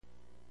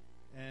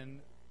And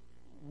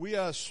we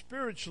are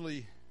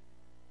spiritually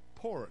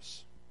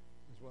porous,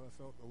 is what I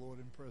felt the Lord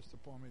impressed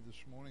upon me this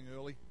morning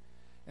early.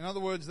 In other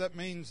words, that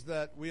means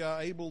that we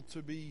are able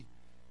to be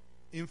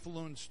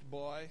influenced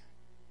by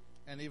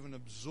and even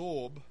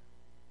absorb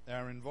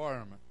our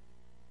environment.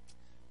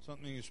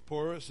 Something is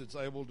porous, it's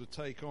able to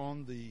take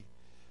on the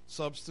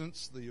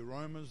substance, the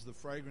aromas, the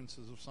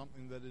fragrances of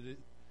something that it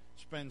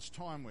spends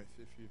time with.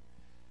 If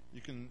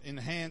you can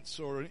enhance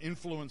or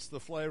influence the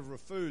flavor of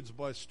foods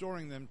by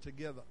storing them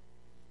together.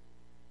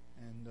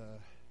 And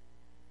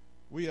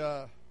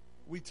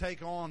we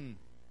take on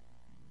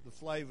the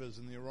flavors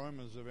and the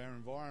aromas of our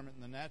environment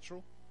in the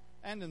natural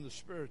and in the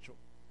spiritual.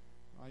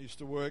 I used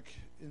to work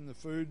in the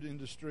food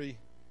industry.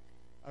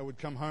 I would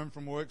come home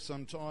from work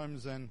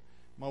sometimes and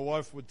my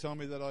wife would tell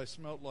me that I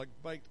smelled like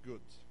baked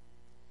goods.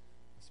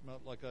 I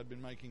smelled like I'd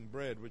been making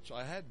bread, which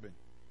I had been.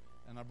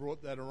 And I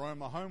brought that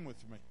aroma home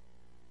with me.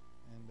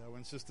 And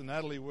when Sister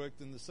Natalie worked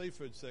in the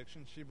seafood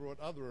section, she brought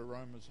other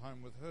aromas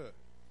home with her.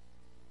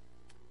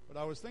 But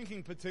I was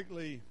thinking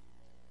particularly,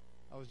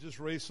 I was just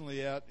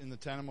recently out in the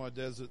Tanami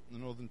Desert in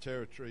the Northern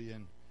Territory,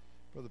 and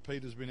Brother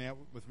Peter's been out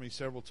with me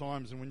several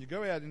times. And when you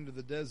go out into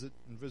the desert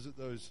and visit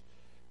those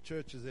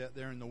churches out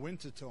there in the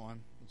winter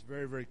time, it's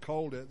very, very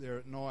cold out there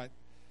at night.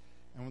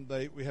 And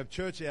we have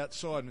church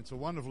outside, and it's a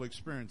wonderful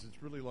experience.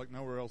 It's really like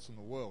nowhere else in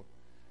the world.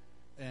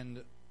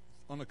 And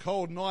on a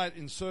cold night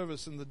in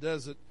service in the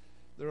desert,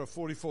 there are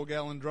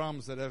 44-gallon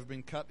drums that have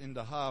been cut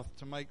into half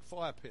to make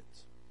fire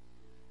pits.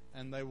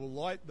 And they will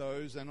light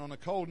those, and on a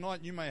cold night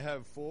you may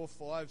have 4,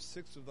 5,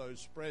 6 of those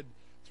spread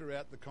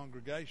throughout the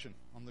congregation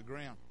on the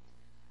ground.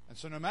 And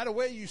so no matter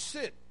where you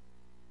sit,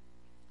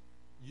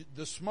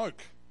 the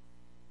smoke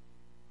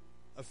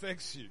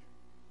affects you.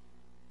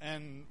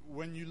 And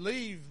when you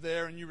leave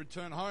there and you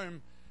return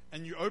home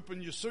and you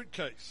open your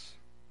suitcase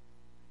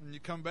and you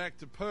come back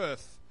to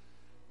Perth,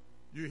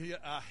 you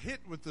are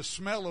hit with the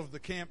smell of the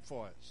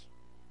campfires.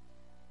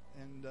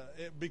 And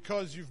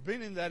because you've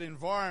been in that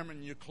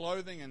environment, your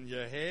clothing and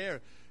your hair,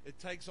 it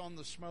takes on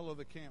the smell of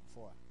the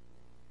campfire.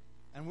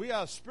 And we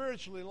are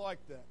spiritually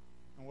like that.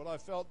 And what I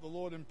felt the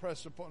Lord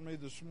impress upon me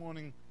this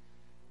morning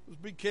was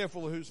be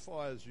careful of whose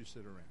fires you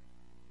sit around.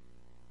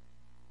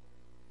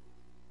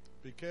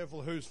 Be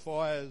careful whose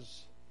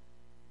fires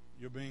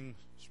you're being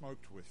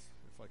smoked with,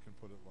 if I can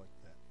put it like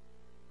that.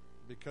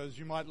 Because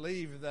you might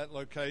leave that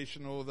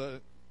location or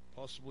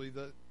possibly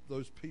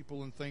those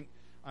people and think,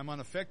 I'm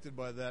unaffected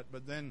by that,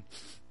 but then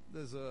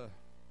there's a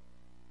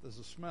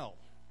smell.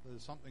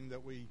 There's something that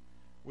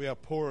we are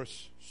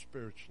porous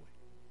spiritually.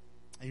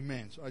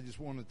 Amen. So I just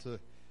wanted to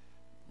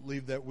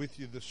leave that with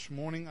you this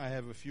morning. I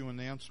have a few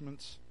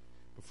announcements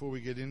before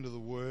we get into the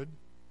Word.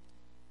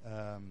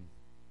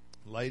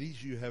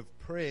 Ladies, you have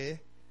prayer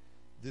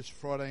this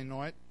Friday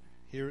night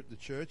here at the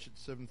church at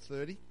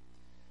 7:30.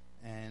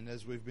 And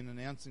as we've been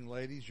announcing,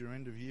 ladies, your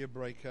end-of-year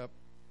breakup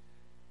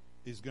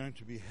is going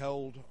to be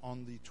held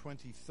on the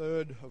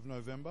 23rd of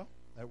November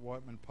at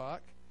Whiteman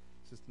Park.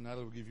 Sister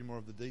Natalie will give you more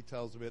of the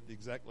details about the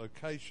exact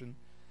location.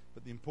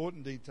 But the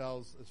important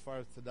details as far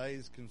as today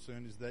is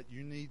concerned is that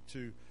you need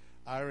to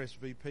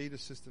RSVP to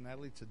Sister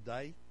Natalie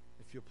today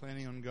if you're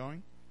planning on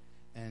going.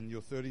 And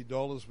your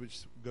 $30,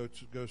 which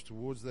goes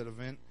towards that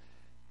event,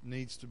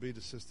 needs to be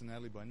to Sister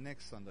Natalie by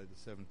next Sunday,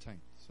 the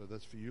 17th. So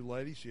that's for you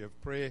ladies. You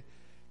have prayer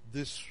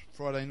this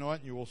Friday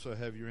night, and you also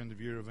have your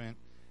end-of-year event,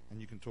 and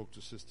you can talk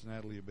to Sister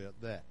Natalie about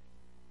that.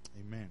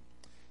 Amen.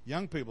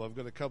 Young people, I've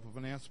got a couple of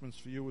announcements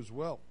for you as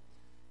well.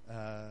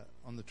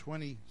 On the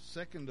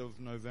 22nd of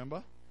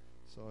November,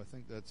 so I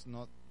think that's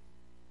not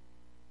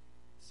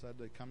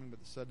Saturday coming, but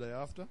the Saturday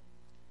after.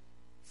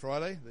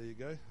 Friday, there you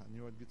go. I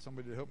knew I'd get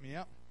somebody to help me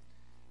out.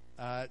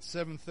 At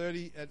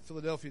 7:30 at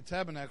Philadelphia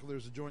Tabernacle,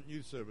 there's a joint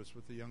youth service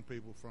with the young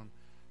people from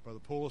Brother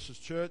Paulus's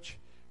church.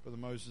 Brother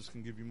Moses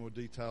can give you more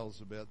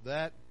details about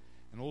that.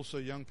 And also,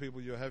 young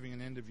people, you're having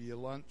an end-of-year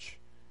lunch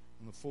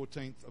on the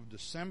 14th of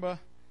December.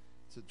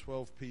 It's at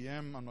 12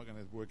 p.m. I'm not going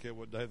to work out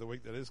what day of the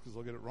week that is because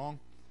I'll get it wrong.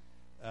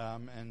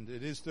 And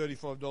it is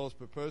 $35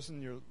 per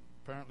person. You're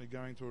apparently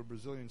going to a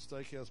Brazilian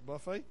steakhouse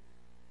buffet.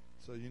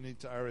 So you need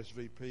to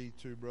RSVP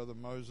to Brother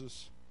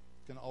Moses.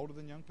 Can older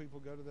than young people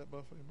go to that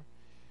buffet, bro?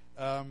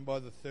 By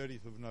the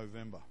 30th of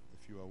November,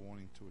 if you are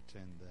wanting to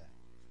attend that.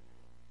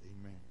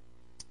 Amen.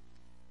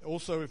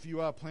 Also, if you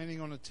are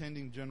planning on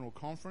attending General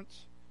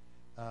Conference,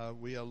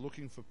 we are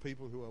looking for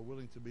people who are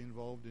willing to be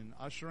involved in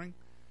ushering.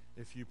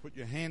 If you put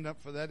your hand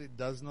up for that, it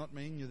does not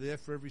mean you're there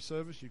for every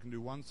service. You can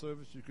do one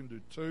service, you can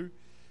do two.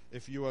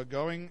 If you are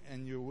going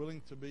and you're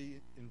willing to be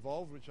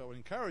involved, which I would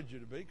encourage you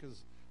to be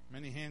because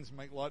many hands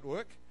make light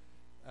work,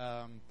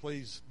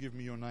 please give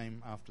me your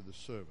name after the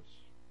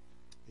service.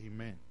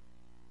 Amen.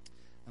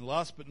 And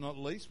last but not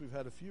least, we've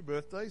had a few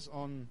birthdays.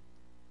 On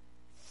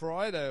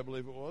Friday, I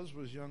believe it was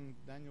young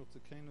Daniel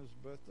Takina's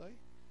birthday.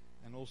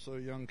 And also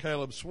young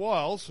Caleb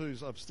Swiles,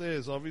 who's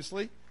upstairs,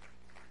 obviously.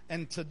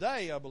 And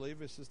today, I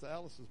believe, is Sister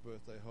Alice's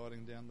birthday,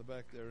 hiding down the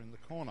back there in the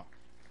corner.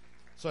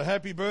 So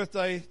happy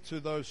birthday to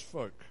those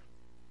folk.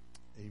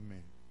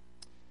 Amen.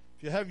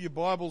 If you have your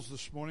Bibles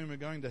this morning, we're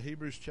going to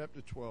Hebrews chapter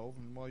 12,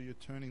 and while you're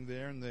turning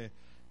there, and there,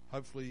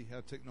 hopefully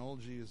our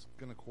technology is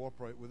going to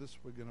cooperate with us,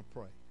 we're going to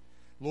pray.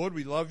 Lord,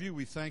 we love you.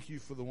 We thank you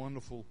for the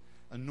wonderful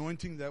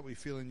anointing that we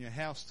feel in your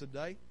house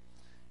today.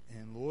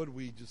 And Lord,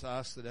 we just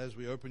ask that as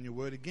we open your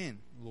word again,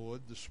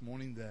 Lord, this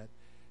morning, that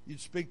you'd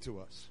speak to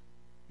us.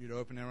 You'd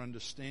open our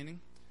understanding.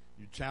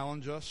 You'd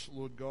challenge us,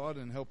 Lord God,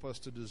 and help us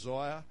to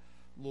desire,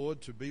 Lord,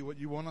 to be what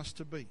you want us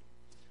to be.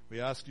 We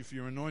ask you for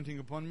your anointing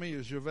upon me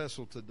as your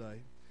vessel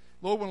today.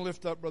 Lord, I want to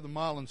lift up Brother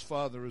Marlon's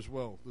father as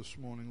well this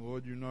morning,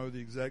 Lord. You know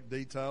the exact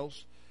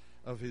details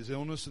of his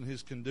illness and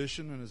his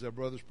condition, and as our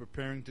brother's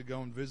preparing to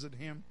go and visit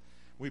him,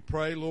 we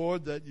pray,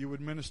 Lord, that you would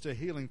minister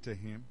healing to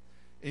him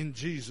in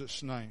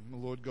Jesus' name,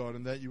 Lord God,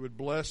 and that you would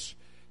bless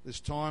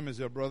this time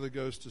as our brother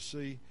goes to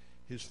see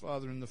his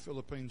father in the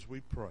Philippines,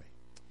 we pray,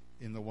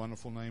 in the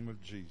wonderful name of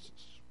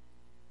Jesus.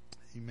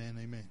 Amen,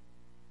 amen,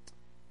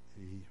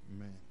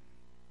 amen.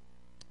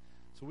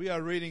 So we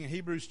are reading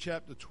Hebrews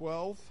chapter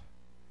 12.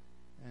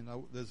 And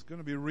there's going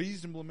to be a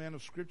reasonable amount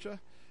of scripture.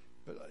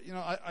 But, you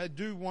know, I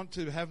do want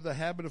to have the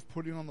habit of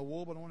putting on the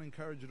wall, but I want to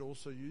encourage you to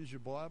also use your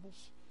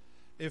Bibles.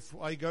 If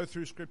I go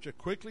through scripture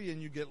quickly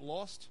and you get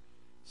lost,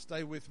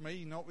 stay with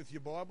me, not with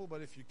your Bible,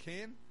 but if you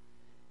can,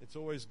 it's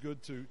always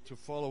good to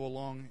follow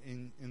along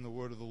in the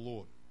word of the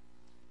Lord.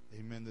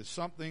 Amen. There's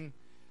something,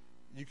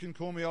 you can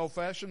call me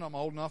old-fashioned. I'm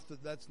old enough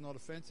that that's not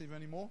offensive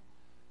anymore.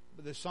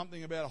 But there's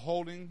something about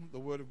holding the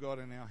word of God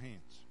in our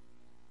hands.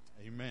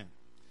 Amen.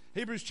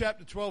 Hebrews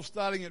chapter 12,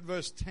 starting at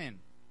verse 10,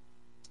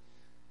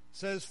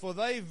 says, "For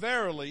they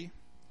verily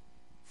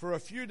for a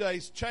few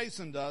days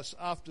chastened us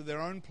after their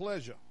own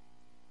pleasure,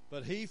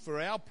 but he for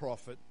our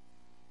profit,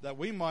 that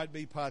we might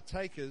be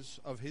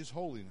partakers of his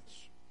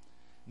holiness.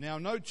 Now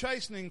no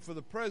chastening for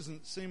the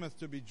present seemeth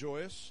to be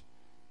joyous,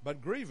 but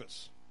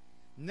grievous.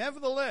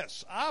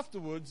 Nevertheless,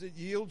 afterwards it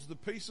yields the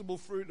peaceable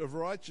fruit of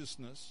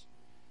righteousness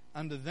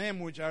unto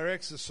them which are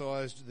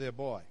exercised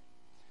thereby.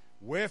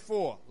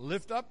 Wherefore,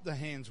 lift up the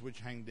hands which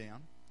hang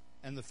down,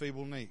 and the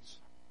feeble knees.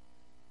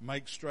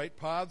 Make straight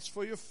paths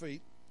for your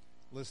feet,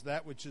 lest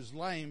that which is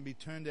lame be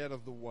turned out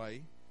of the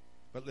way,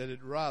 but let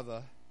it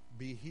rather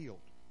be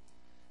healed.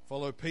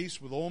 Follow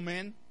peace with all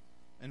men,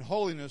 and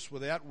holiness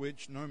without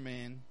which no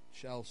man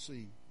shall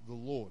see the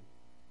Lord."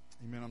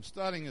 Amen. I'm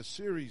starting a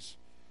series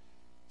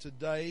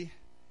today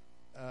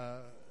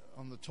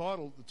on the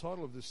title. The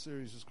title of this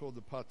series is called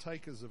The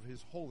Partakers of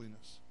His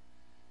Holiness.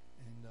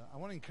 And I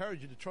want to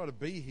encourage you to try to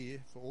be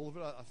here for all of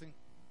it. I think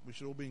we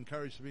should all be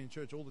encouraged to be in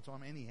church all the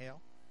time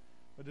anyhow.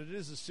 But it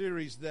is a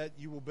series that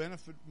you will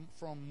benefit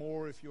from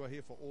more if you are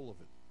here for all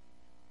of it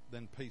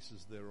than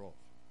pieces thereof.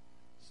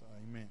 So,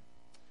 amen.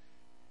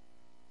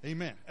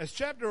 Amen. As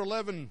chapter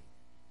 11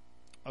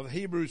 of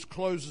Hebrews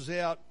closes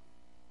out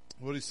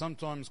what is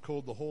sometimes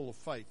called the Hall of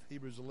Faith,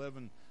 Hebrews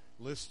 11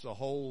 lists a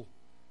whole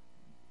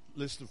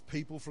list of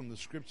people from the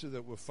scripture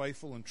that were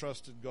faithful and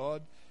trusted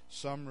God,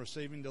 some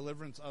receiving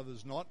deliverance,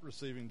 others not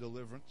receiving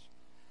deliverance.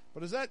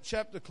 But as that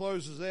chapter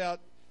closes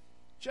out,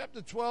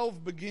 chapter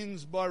 12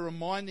 begins by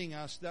reminding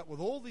us that with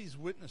all these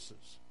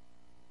witnesses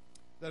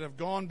that have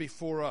gone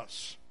before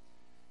us,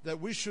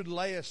 that we should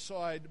lay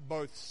aside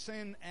both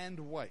sin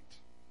and weight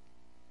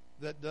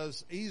that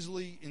does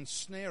easily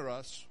ensnare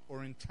us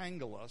or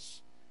entangle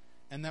us,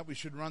 and that we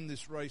should run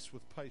this race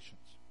with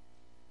patience.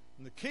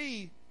 And the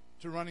key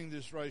to running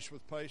this race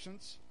with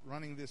patience,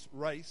 running this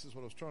race is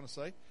what I was trying to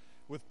say,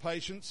 with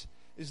patience,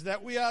 is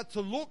that we are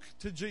to look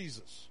to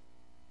Jesus,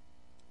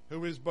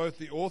 who is both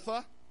the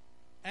author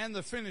and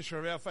the finisher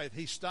of our faith.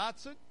 He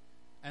starts it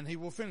and he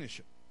will finish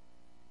it.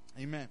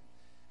 Amen.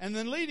 And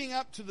then leading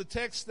up to the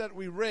text that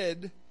we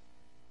read,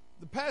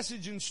 the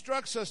passage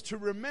instructs us to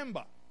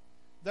remember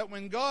that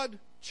when God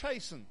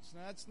chastens,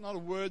 now that's not a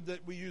word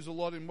that we use a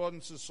lot in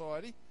modern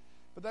society,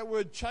 but that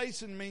word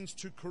chasten means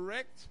to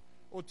correct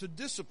or to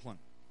discipline.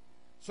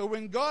 So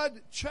when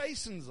God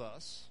chastens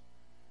us,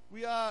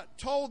 we are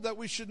told that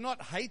we should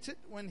not hate it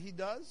when he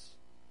does,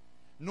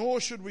 nor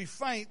should we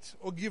faint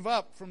or give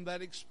up from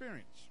that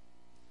experience.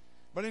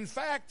 But in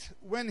fact,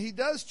 when he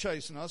does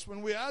chasten us,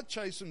 when we are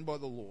chastened by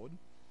the Lord,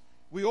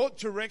 we ought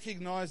to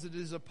recognize that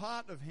it is a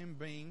part of him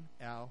being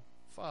our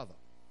Father,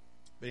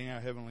 being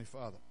our Heavenly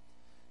Father.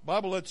 The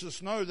Bible lets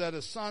us know that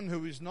a son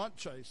who is not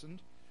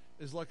chastened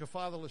is like a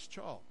fatherless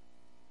child,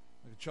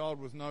 like a child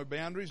with no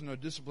boundaries, no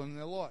discipline in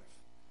their life.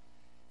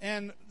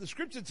 And the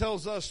scripture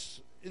tells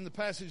us in the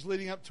passage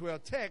leading up to our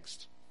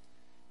text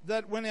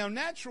that when our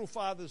natural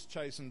fathers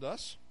chastened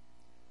us,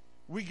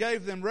 we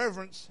gave them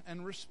reverence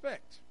and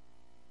respect.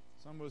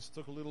 Some of us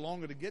took a little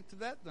longer to get to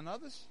that than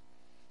others.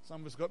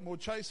 Some of us got more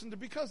chastened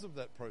because of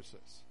that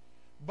process.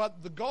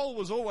 But the goal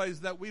was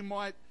always that we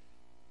might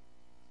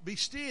be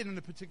steered in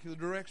a particular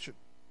direction.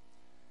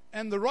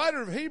 And the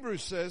writer of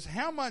Hebrews says,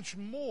 how much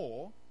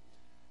more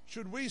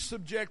should we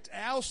subject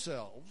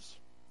ourselves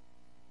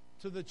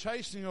to the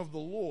chastening of the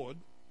Lord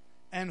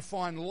and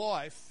find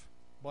life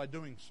by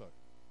doing so?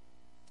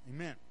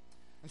 Amen.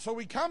 And so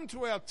we come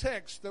to our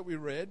text that we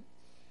read,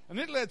 and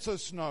it lets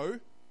us know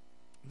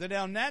that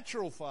our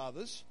natural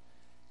fathers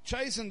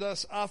chastened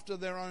us after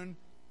their own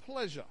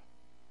pleasure.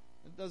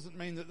 It doesn't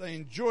mean that they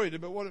enjoyed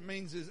it, but what it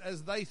means is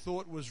as they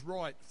thought was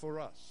right for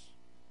us.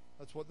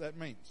 That's what that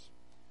means.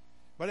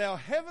 But our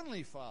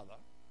Heavenly Father,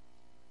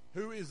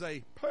 who is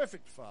a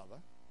perfect Father,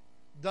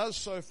 does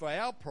so for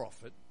our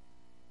profit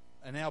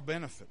and our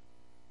benefit,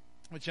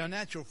 which our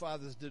natural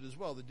fathers did as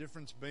well. The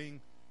difference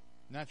being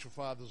natural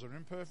fathers are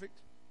imperfect,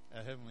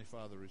 our Heavenly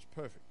Father is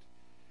perfect.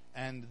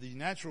 And the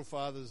natural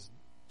Father's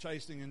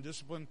chastening and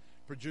discipline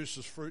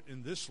produces fruit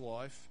in this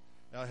life.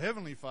 Our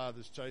Heavenly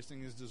Father's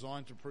chastening is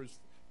designed to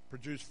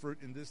produce fruit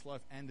in this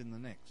life and in the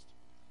next.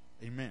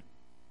 Amen.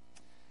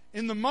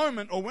 In the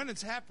moment, or when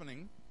it's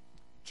happening,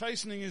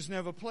 chastening is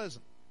never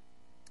pleasant.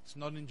 It's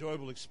not an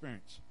enjoyable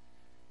experience.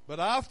 But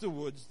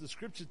afterwards, the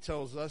Scripture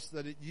tells us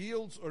that it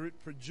yields or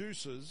it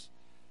produces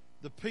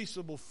the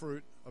peaceable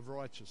fruit of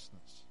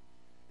righteousness.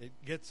 It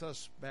gets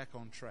us back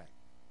on track.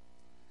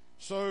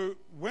 So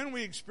when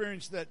we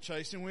experience that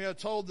chastening, we are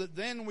told that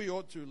then we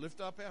ought to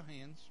lift up our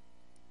hands,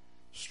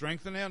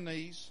 strengthen our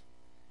knees,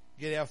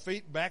 get our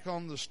feet back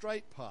on the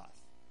straight path,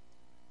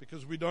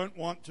 because we don't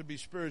want to be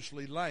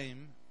spiritually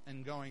lame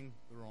and going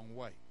the wrong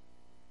way.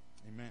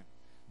 Amen.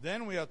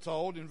 Then we are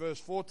told in verse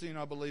 14,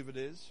 I believe it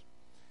is,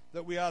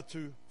 that we are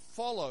to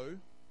follow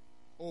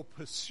or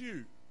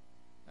pursue.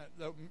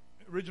 The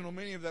original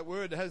meaning of that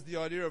word has the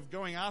idea of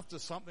going after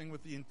something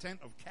with the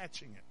intent of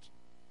catching it.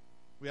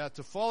 We are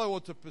to follow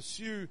or to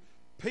pursue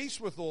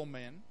peace with all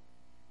men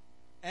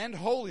and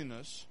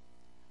holiness,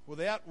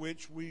 without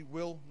which we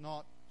will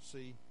not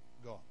see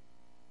God.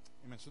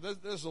 Amen. So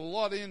there's a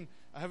lot in.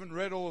 I haven't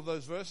read all of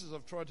those verses.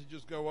 I've tried to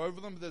just go over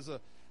them. But there's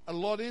a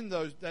lot in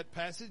that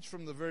passage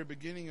from the very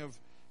beginning of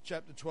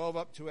chapter 12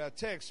 up to our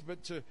text.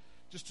 But to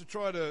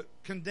try to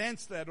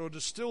condense that or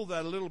distill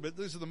that a little bit,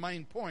 these are the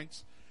main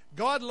points.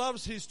 God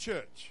loves His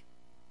church,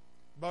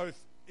 both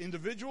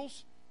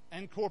individuals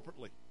and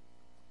corporately,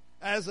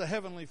 as a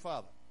Heavenly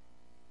Father.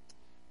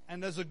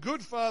 And as a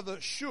good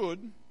Father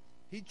should,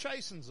 He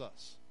chastens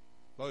us,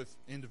 both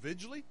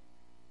individually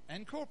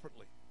and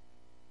corporately.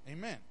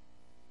 Amen.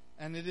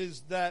 And it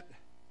is that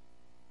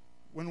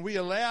when we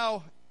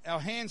allow our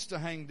hands to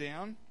hang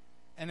down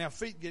and our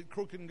feet get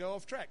crooked and go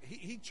off track,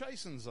 He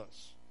chastens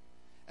us.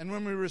 And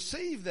when we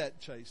receive that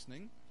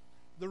chastening,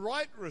 the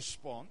right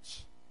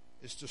response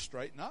is to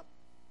straighten up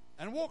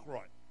and walk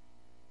right.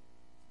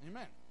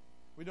 Amen.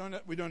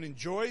 We don't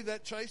enjoy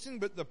that chastening,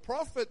 but the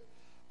profit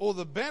or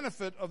the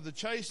benefit of the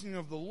chastening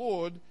of the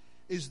Lord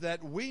is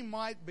that we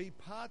might be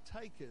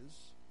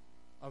partakers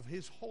of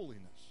His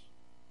holiness.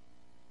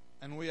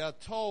 And we are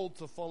told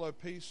to follow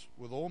peace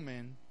with all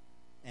men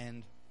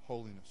and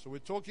holiness. So we're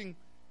talking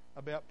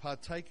about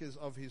partakers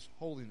of His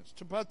holiness.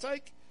 To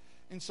partake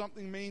in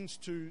something means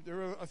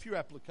there are a few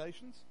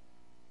applications.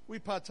 We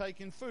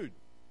partake in food.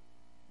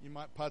 You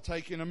might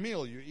partake in a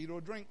meal. You eat or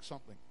drink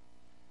something.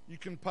 You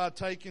can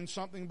partake in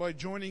something by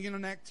joining in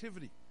an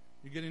activity.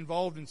 You get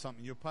involved in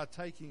something. You're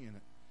partaking in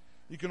it.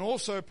 You can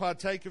also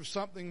partake of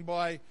something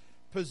by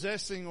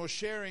possessing or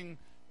sharing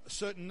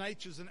certain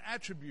natures and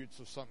attributes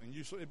of something.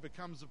 It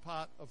becomes a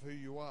part of who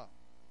you are.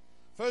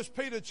 1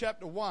 Peter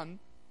chapter 1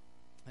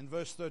 and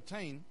verse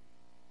 13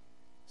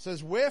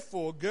 says,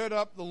 "Wherefore gird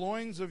up the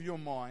loins of your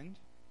mind,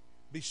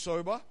 be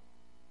sober,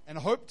 and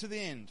hope to the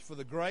end for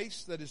the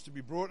grace that is to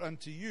be brought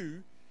unto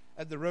you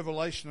at the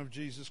revelation of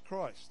Jesus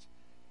Christ.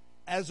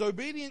 As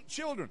obedient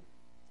children,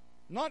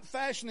 not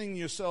fashioning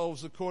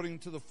yourselves according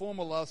to the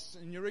former lusts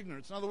in your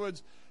ignorance." In other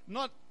words,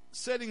 not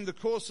setting the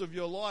course of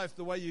your life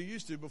the way you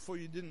used to before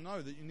you didn't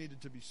know that you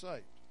needed to be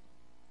saved.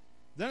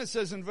 Then it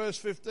says in verse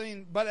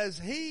 15, "But as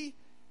He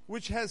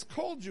which has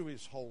called you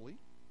is holy,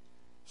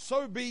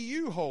 so be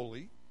you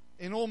holy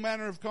in all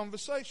manner of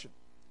conversation.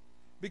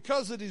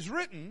 Because it is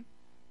written,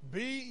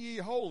 Be ye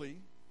holy,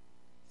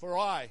 for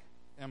I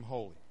am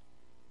holy."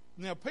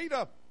 Now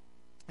Peter,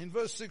 in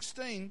verse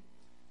 16,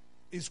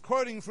 is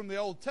quoting from the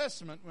Old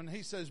Testament when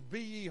he says,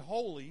 "Be ye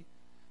holy,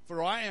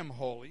 for I am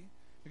holy,"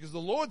 because the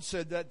Lord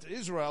said that to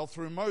Israel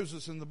through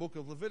Moses in the book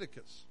of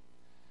Leviticus.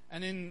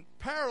 And in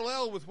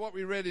parallel with what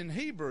we read in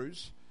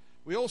Hebrews,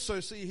 we also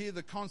see here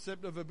the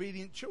concept of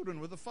obedient children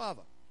with a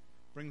father.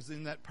 Brings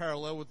in that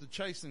parallel with the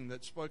chastening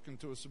that's spoken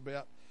to us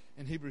about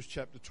in Hebrews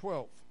chapter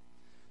 12.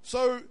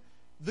 So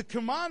the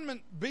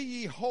commandment, "Be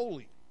ye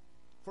holy,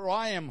 for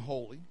I am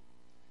holy,"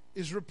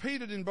 is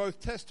repeated in both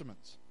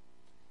Testaments.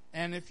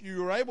 And if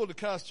you were able to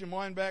cast your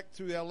mind back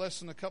to our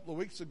lesson a couple of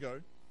weeks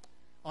ago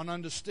on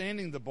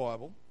understanding the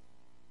Bible,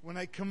 when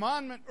a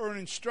commandment or an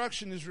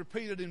instruction is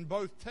repeated in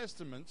both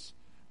Testaments,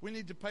 we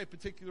need to pay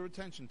particular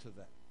attention to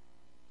that.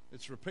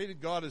 It's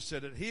repeated. God has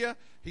said it here.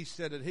 He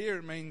said it here.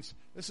 It means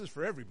this is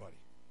for everybody.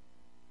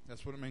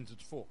 That's what it means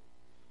it's for.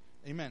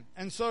 Amen.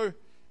 And so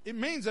it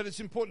means that it's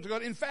important to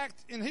God. In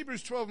fact, in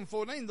Hebrews 12 and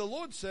 14, the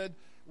Lord said,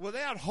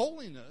 without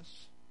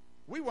holiness,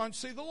 we won't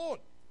see the Lord.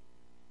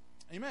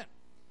 Amen.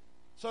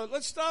 So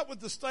let's start with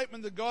the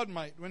statement that God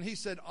made when He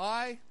said,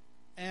 "I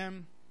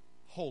am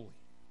holy."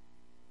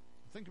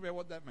 Think about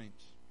what that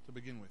means to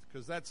begin with,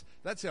 because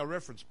that's our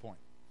reference point.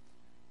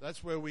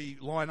 That's where we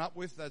line up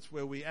with. That's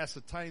where we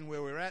ascertain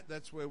where we're at.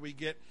 That's where we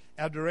get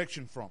our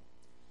direction from.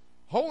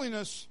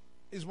 Holiness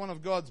is one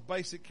of God's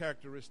basic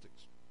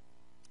characteristics.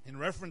 In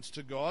reference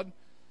to God,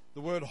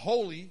 the word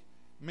holy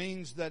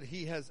means that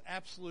he has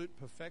absolute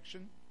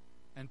perfection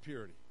and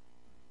purity.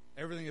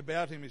 Everything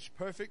about him is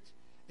perfect.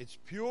 It's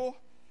pure.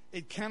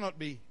 It cannot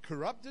be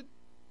corrupted.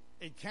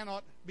 It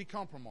cannot be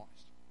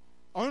compromised.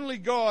 Only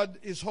God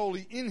is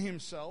holy in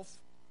himself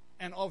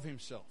and of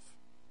himself.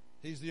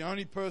 He's the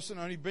only person,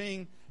 only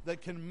being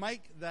that can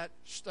make that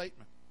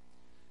statement.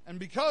 And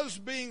because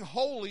being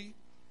holy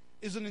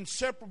is an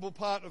inseparable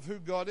part of who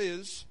God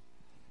is,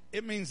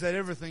 it means that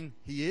everything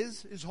he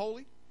is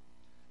holy.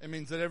 It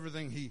means that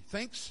everything he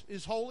thinks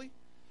is holy.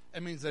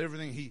 It means that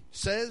everything he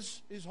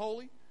says is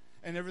holy.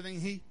 And everything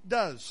he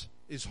does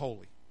is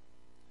holy.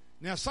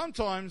 Now,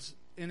 sometimes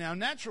in our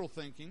natural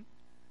thinking,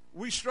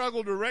 we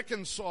struggle to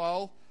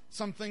reconcile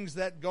some things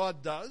that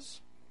God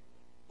does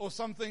or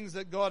some things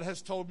that God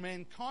has told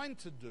mankind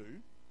to do.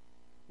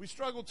 We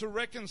struggle to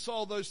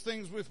reconcile those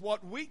things with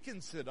what we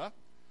consider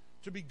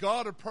to be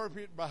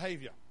God-appropriate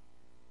behavior,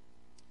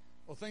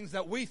 or things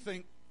that we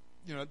think,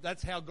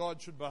 that's how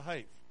God should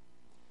behave.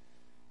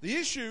 The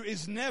issue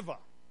is never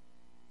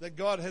that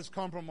God has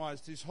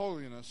compromised his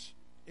holiness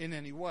in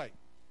any way.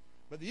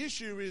 But the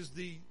issue is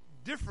the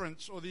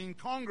difference or the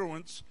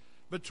incongruence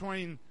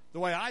between the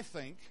way I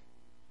think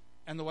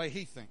and the way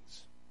he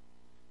thinks.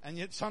 And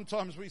yet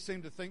sometimes we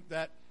seem to think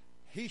that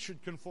he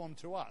should conform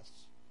to us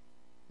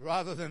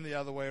rather than the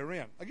other way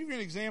around. I'll give you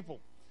an example.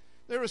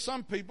 There are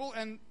some people,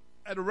 and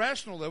at a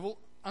rational level,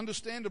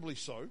 understandably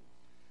so,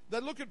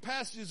 that look at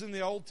passages in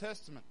the Old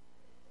Testament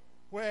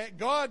where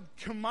God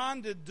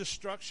commanded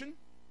destruction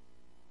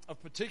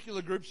of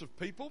particular groups of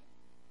people,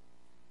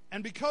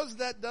 and because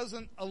that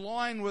doesn't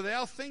align with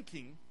our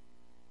thinking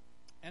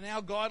and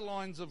our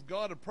guidelines of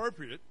God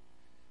appropriate,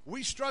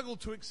 we struggle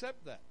to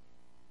accept that.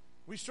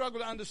 We struggle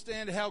to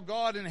understand how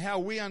God and how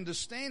we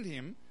understand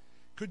him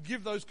could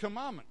give those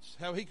commandments,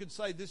 how he could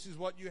say, this is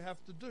what you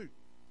have to do.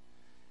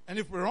 And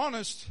if we're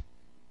honest,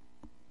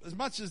 as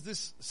much as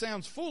this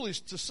sounds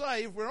foolish to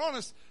say, if we're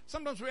honest,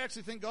 sometimes we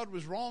actually think God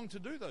was wrong to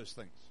do those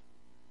things.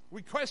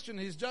 We question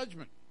his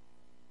judgment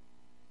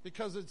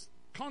because it's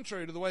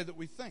contrary to the way that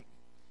we think.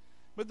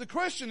 But the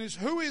question is,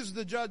 who is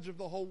the judge of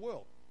the whole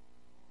world?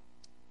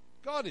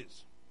 God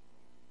is.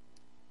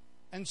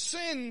 And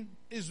sin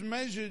is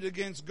measured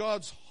against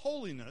God's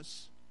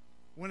holiness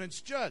when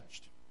it's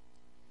judged.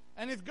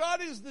 And if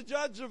God is the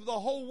judge of the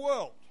whole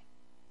world,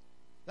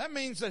 that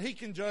means that he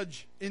can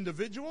judge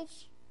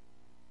individuals.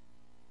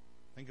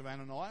 Think of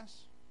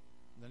Ananias,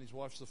 and then his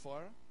wife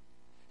Sapphira.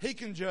 He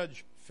can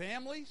judge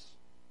families.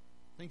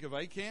 Think of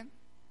Achan.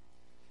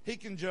 He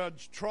can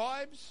judge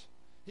tribes.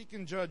 He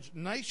can judge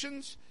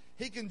nations.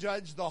 He can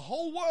judge the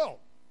whole world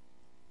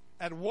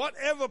at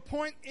whatever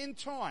point in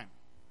time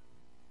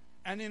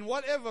and in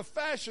whatever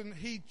fashion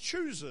he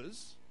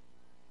chooses,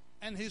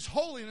 and his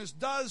holiness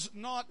does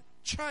not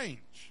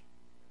change.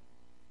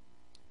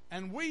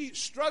 And we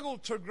struggle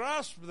to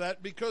grasp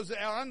that because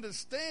our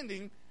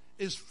understanding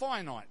is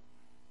finite,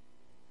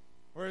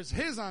 whereas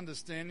his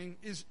understanding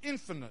is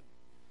infinite.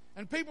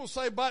 And people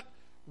say, but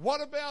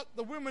what about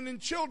the women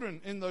and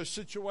children in those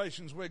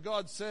situations where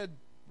God said,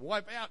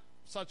 wipe out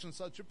such and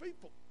such a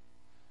people?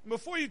 And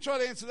before you try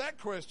to answer that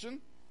question,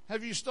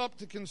 have you stopped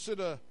to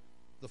consider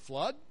the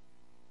flood,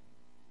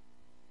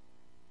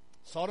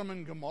 Sodom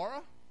and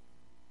Gomorrah,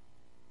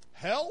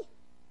 hell?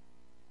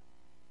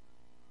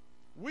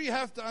 We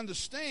have to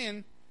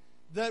understand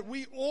that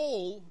we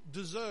all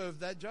deserve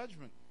that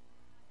judgment.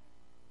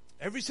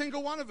 Every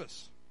single one of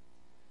us.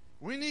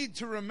 We need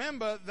to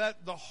remember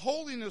that the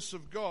holiness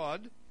of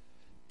God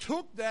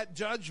took that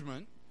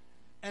judgment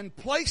and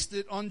placed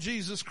it on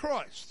Jesus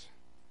Christ,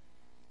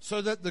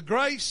 so that the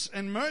grace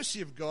and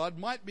mercy of God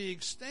might be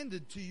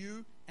extended to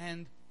you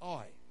and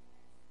I.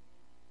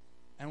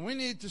 And we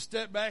need to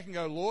step back and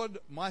go, Lord,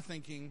 my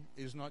thinking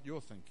is not your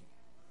thinking.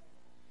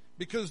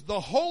 Because the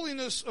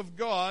holiness of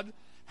God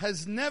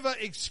has never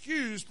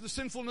excused the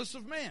sinfulness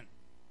of man.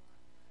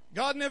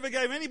 God never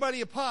gave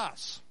anybody a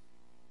pass.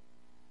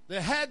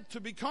 There had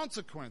to be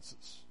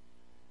consequences.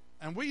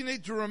 And we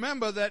need to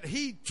remember that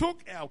he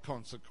took our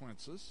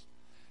consequences.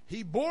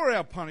 He bore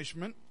our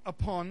punishment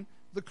upon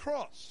the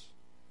cross.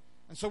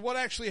 And so what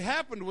actually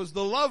happened was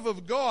the love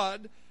of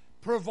God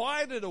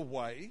provided a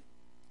way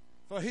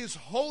for his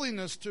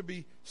holiness to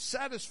be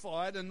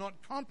satisfied and not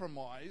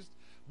compromised,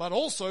 but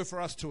also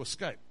for us to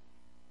escape.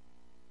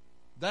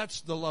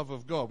 That's the love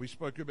of God. We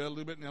spoke about a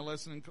little bit in our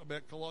lesson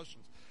about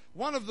Colossians.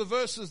 One of the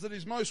verses that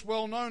is most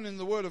well known in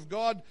the Word of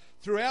God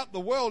throughout the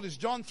world is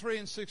John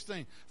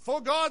 3:16.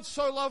 For God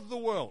so loved the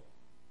world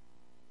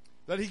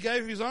that he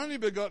gave his only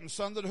begotten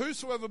Son, that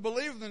whosoever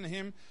believeth in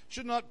him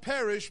should not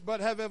perish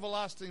but have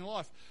everlasting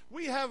life.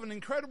 We have an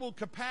incredible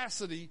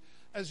capacity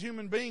as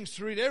human beings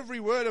to read every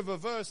word of a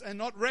verse and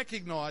not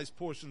recognize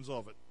portions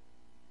of it.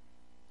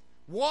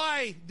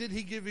 Why did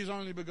he give his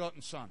only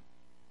begotten Son?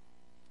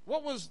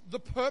 What was the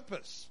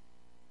purpose?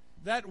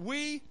 That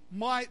we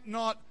might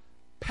not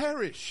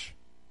perish,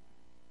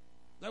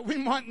 that we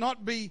might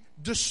not be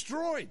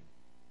destroyed.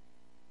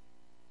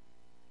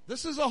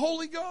 This is a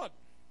holy God.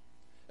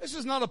 This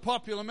is not a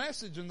popular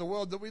message in the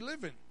world that we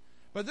live in,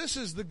 but this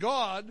is the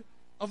God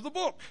of the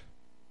book.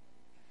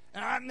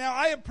 Now,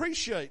 I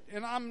appreciate,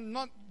 and I'm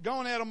not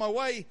going out of my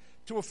way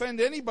to offend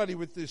anybody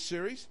with this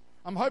series.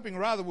 I'm hoping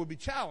rather we'll be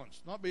challenged,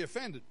 not be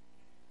offended.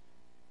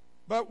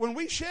 But when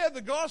we share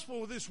the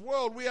gospel with this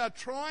world, we are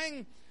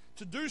trying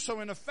to do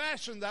so in a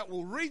fashion that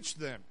will reach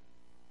them.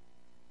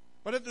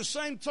 But at the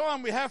same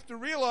time, we have to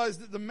realize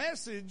that the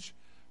message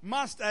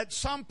must at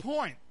some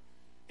point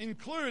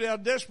include our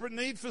desperate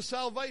need for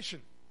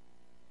salvation.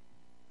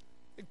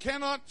 It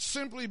cannot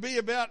simply be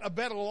about a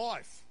better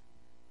life,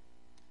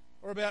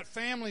 or about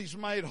families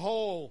made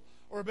whole,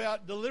 or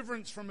about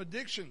deliverance from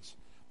addictions.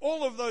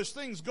 All of those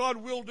things God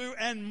will do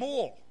and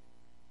more.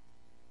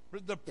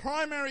 But the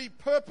primary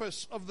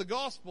purpose of the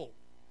gospel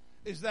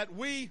is that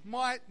we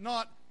might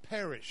not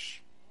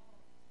perish.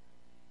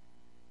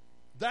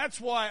 That's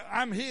why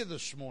I'm here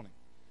this morning.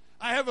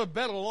 I have a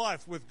better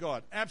life with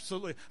God,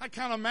 absolutely. I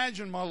can't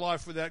imagine my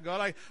life without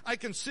God. I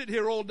can sit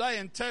here all day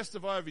and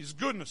testify of His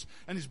goodness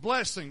and His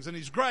blessings and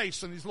His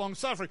grace and His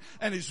long-suffering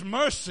and His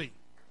mercy.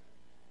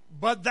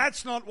 But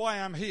that's not why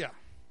I'm here.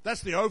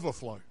 That's the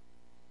overflow.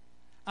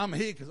 I'm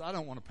here because I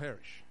don't want to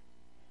perish.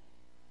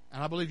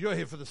 And I believe you're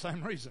here for the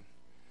same reason.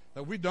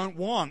 That we don't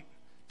want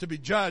to be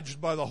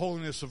judged by the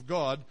holiness of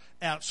God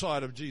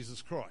outside of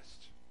Jesus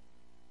Christ.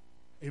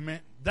 Amen.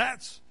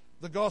 That's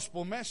the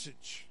gospel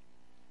message.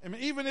 I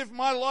mean, even if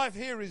my life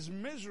here is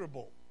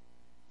miserable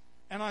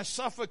and I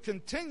suffer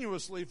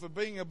continuously for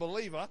being a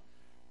believer,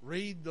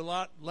 read the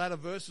latter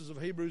verses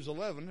of Hebrews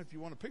 11 if you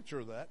want a picture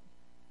of that.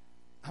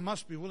 I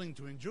must be willing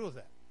to endure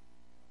that,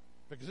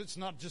 because it's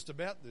not just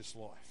about this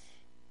life.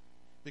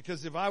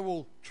 Because if I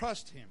will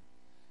trust Him,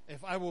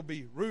 if I will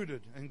be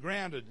rooted and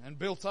grounded and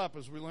built up,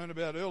 as we learned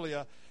about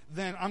earlier,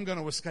 then I'm going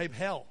to escape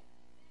hell.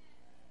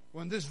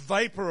 When this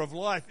vapor of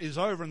life is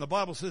over, and the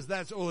Bible says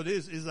that's all it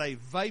is a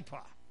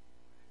vapor.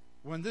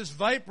 When this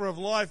vapor of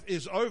life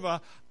is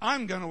over,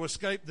 I'm going to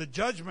escape the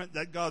judgment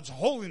that God's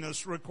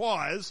holiness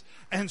requires,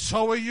 and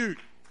so are you.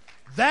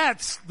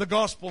 That's the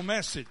gospel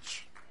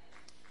message.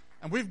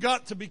 And we've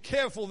got to be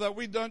careful that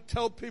we don't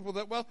tell people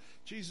that, well,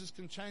 Jesus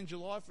can change your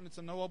life and it's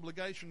a no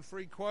obligation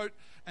free quote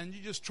and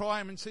you just try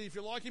Him and see if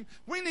you like Him.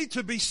 We need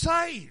to be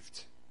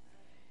saved.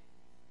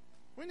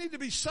 We need to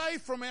be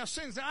saved from our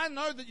sins. Now, I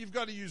know that you've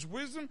got to use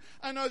wisdom.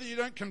 I know that you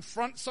don't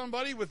confront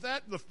somebody with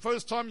that the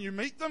first time you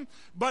meet them.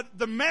 But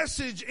the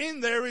message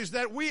in there is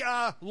that we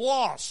are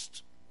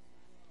lost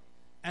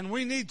and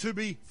we need to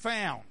be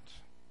found.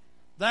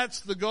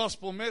 That's the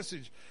gospel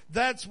message.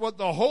 That's what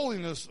the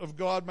holiness of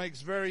God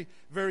makes very,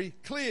 very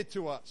clear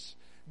to us.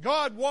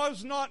 God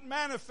was not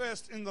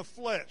manifest in the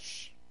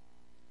flesh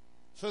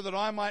so that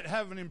I might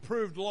have an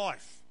improved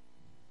life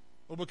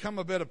or become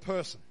a better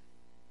person.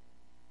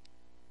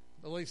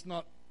 At least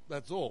not,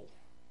 that's all.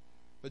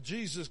 But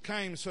Jesus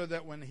came so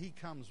that when He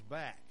comes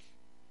back,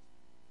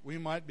 we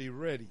might be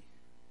ready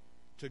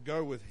to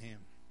go with Him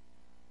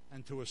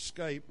and to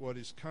escape what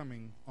is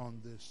coming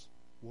on this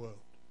world.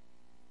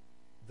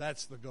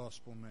 That's the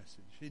gospel message.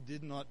 He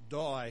did not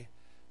die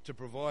to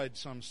provide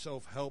some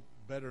self-help,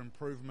 better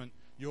improvement,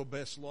 your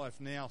best life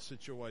now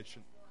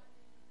situation.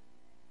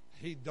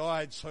 He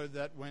died so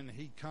that when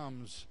He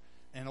comes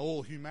and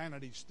all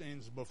humanity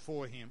stands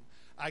before Him,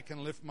 I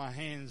can lift my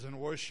hands and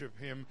worship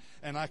Him,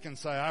 and I can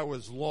say, I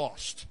was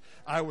lost.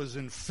 I was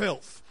in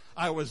filth.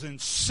 I was in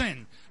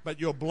sin, but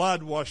your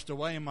blood washed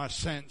away my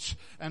sins,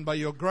 and by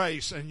your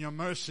grace and your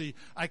mercy,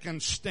 I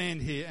can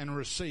stand here and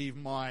receive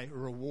my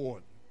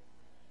reward.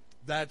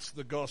 That's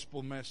the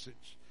gospel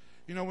message.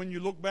 You know, when you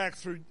look back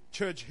through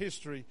church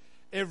history,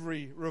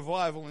 every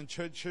revival in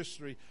church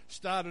history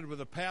started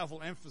with a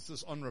powerful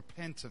emphasis on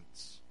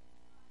repentance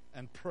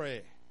and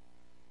prayer,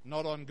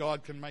 not on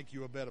God can make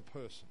you a better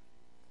person.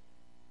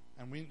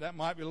 And that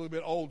might be a little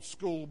bit old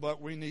school, but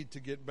we need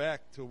to get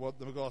back to what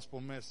the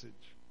gospel message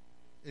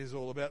is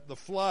all about. The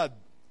flood,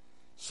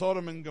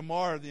 Sodom and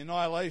Gomorrah, the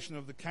annihilation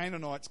of the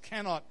Canaanites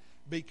cannot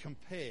be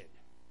compared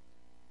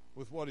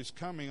with what is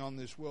coming on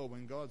this world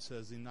when God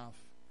says enough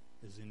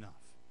is enough.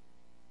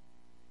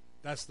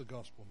 That's the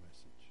gospel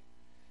message.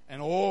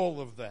 And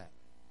all of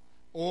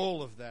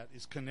that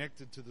is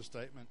connected to the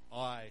statement,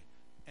 I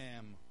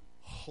am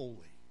holy.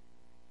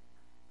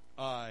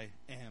 I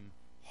am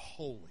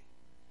holy.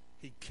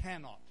 He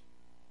cannot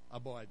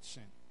abide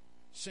sin.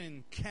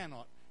 Sin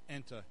cannot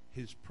enter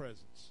His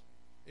presence.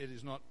 It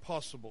is not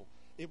possible.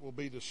 It will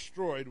be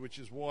destroyed, which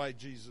is why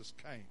Jesus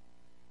came,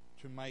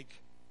 to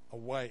make a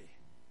way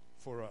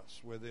for us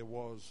where there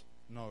was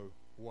no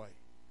way.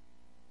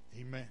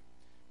 Amen.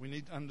 We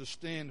need to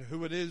understand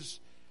who it is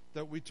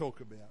that we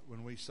talk about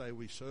when we say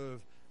we serve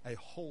a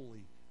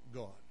holy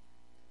God.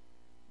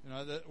 You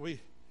know, that we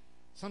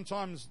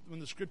sometimes when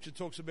the scripture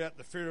talks about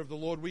the fear of the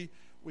Lord, we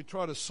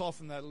try to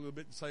soften that a little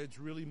bit and say it's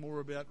really more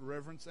about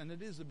reverence, and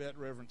it is about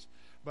reverence.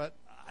 But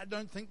I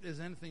don't think there's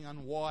anything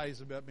unwise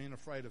about being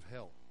afraid of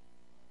hell.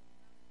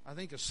 I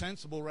think a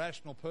sensible,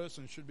 rational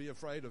person should be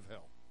afraid of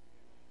hell.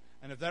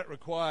 And if that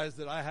requires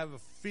that I have a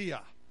fear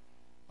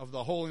of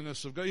the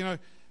holiness of God. You know,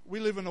 we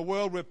live in a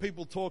world where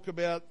people talk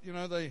about,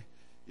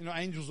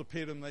 angels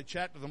appear to them, they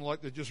chat to them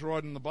like they're just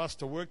riding the bus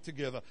to work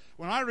together.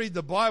 When I read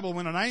the Bible,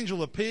 when an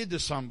angel appeared to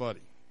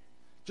somebody,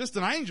 just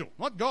an angel,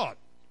 not God,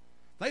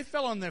 they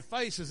fell on their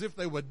face as if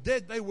they were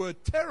dead. They were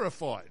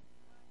terrified.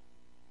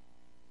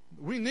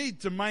 We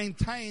need to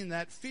maintain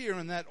that fear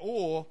and that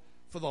awe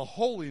for the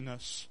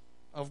holiness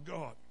of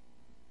God.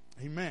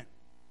 Amen.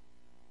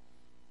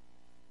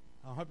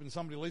 I'm hoping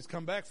somebody at least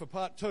come back for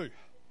part 2.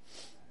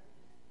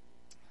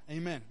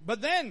 Amen.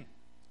 But then,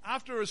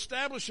 after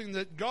establishing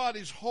that God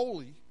is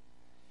holy,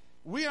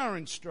 we are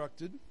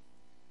instructed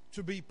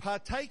to be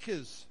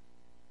partakers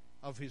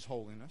of His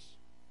holiness,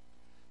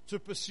 to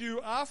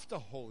pursue after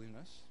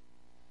holiness,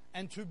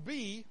 and to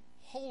be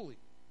holy.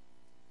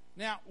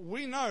 Now,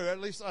 we know, at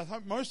least I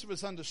hope most of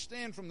us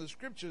understand from the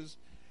Scriptures,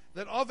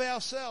 that of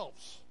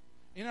ourselves,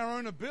 in our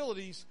own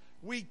abilities,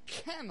 we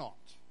cannot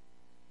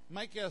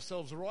make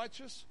ourselves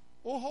righteous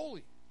or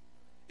holy.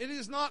 It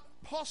is not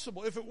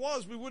possible. If it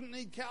was, we wouldn't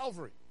need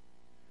Calvary.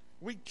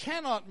 We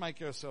cannot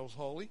make ourselves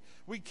holy.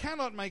 We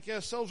cannot make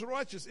ourselves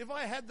righteous. If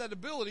I had that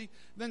ability,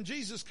 then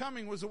Jesus'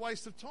 coming was a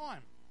waste of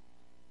time.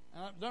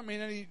 And I don't mean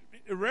any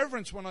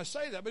irreverence when I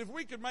say that, but if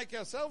we could make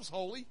ourselves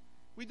holy,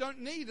 we don't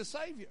need a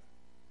Savior.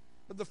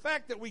 But the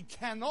fact that we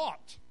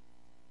cannot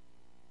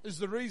is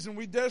the reason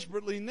we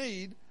desperately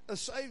need a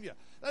Savior.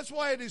 That's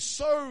why it is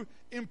so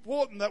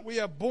important that we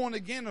are born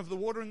again of the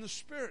water and the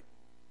Spirit.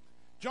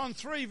 John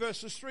 3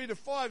 verses 3 to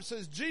 5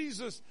 says,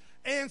 Jesus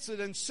answered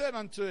and said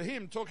unto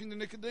him, talking to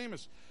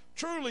Nicodemus,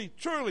 Truly,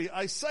 truly,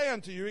 I say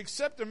unto you,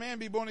 except a man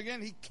be born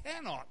again, he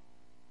cannot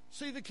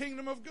see the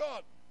kingdom of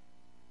God.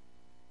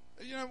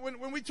 You know,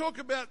 when we talk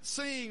about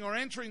seeing or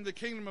entering the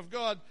kingdom of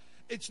God,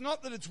 it's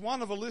not that it's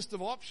one of a list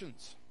of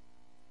options.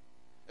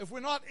 If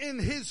we're not in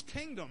His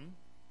kingdom,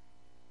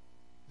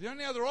 the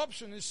only other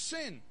option is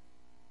sin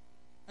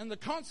and the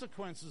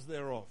consequences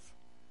thereof.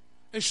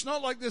 It's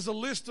not like there's a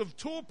list of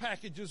tour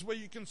packages where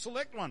you can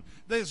select one.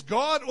 There's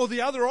God or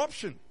the other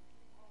option.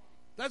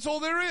 That's all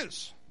there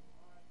is.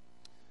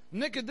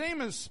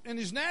 Nicodemus, in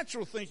his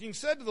natural thinking,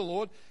 said to the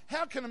Lord,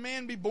 How can a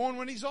man be born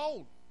when he's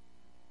old?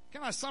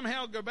 Can I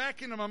somehow go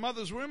back into my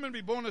mother's womb and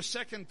be born a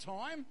second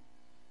time?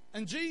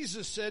 And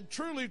Jesus said,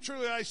 Truly,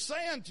 truly, I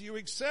say unto you,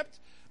 except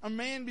a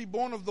man be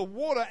born of the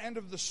water and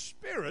of the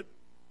Spirit,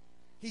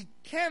 he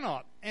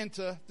cannot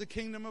enter the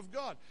kingdom of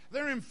God.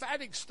 They're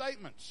emphatic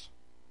statements.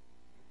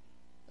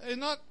 They're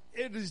not,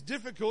 it is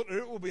difficult or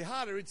it will be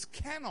harder. It's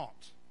cannot.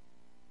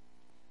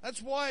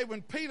 That's why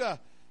when Peter,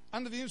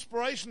 under the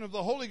inspiration of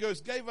the Holy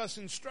Ghost, gave us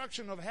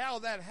instruction of how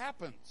that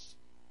happens,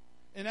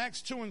 in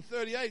Acts 2 and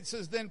 38, it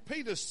says, Then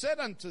Peter said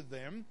unto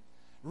them,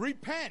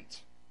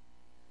 Repent,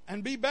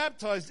 and be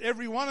baptized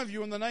every one of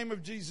you in the name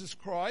of Jesus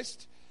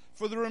Christ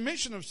for the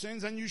remission of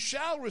sins, and you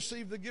shall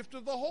receive the gift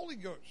of the Holy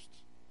Ghost.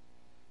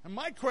 And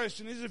my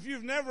question is, if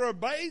you've never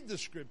obeyed the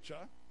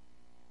Scripture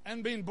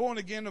and been born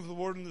again of the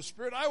Word and the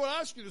Spirit, I would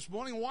ask you this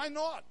morning, why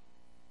not?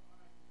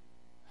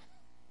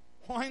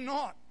 Why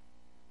not?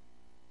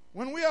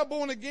 When we are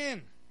born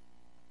again,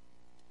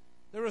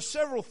 there are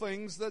several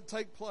things that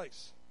take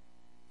place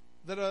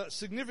that are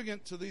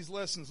significant to these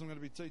lessons I'm going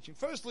to be teaching.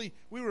 Firstly,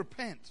 we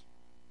repent.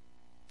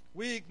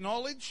 We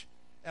acknowledge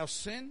our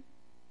sin.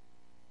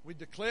 We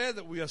declare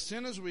that we are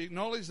sinners. We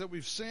acknowledge that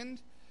we've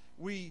sinned.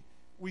 We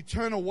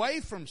turn away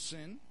from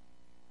sin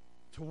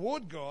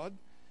toward God.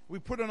 We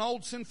put an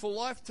old sinful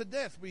life to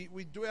death.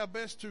 We do our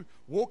best to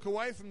walk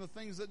away from the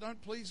things that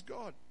don't please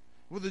God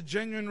with a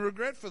genuine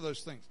regret for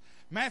those things.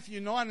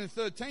 Matthew 9 and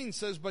 13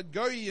 says, But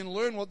go ye and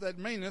learn what that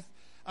meaneth.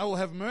 I will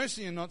have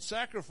mercy and not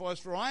sacrifice,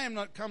 for I am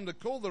not come to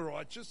call the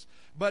righteous,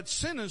 but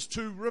sinners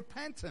to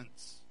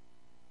repentance.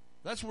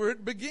 That's where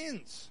it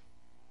begins.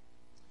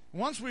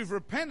 Once we've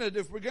repented,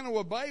 if we're going to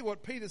obey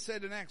what Peter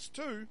said in Acts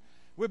 2,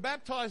 we're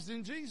baptized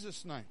in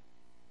Jesus' name.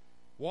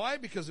 Why?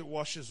 Because it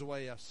washes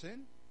away our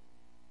sin.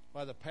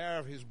 By the power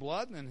of His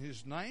blood and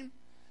His name,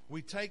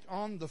 we take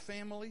on the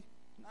family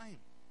name.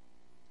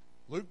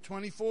 Luke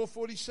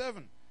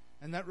 24:47.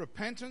 And that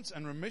repentance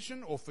and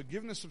remission or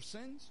forgiveness of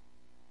sins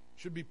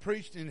should be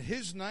preached in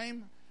His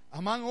name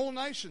among all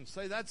nations.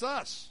 Say, that's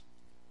us.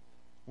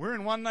 We're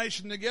in one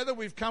nation together.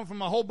 We've come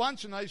from a whole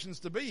bunch of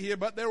nations to be here,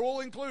 but they're all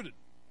included.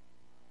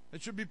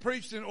 It should be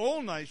preached in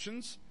all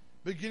nations,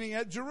 beginning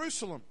at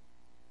Jerusalem.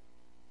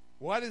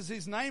 Why does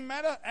His name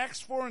matter?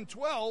 Acts 4 and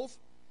 12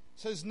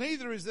 says,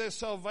 Neither is there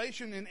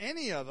salvation in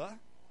any other,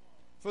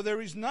 for there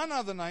is none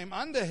other name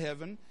under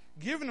heaven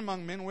given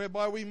among men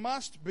whereby we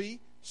must be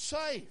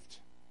saved.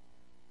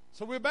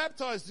 So we're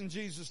baptized in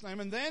Jesus' name,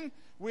 and then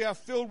we are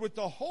filled with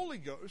the Holy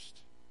Ghost,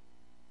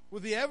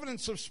 with the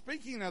evidence of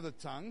speaking in other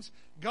tongues.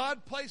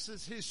 God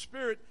places His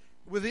Spirit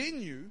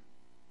within you,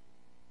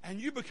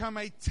 and you become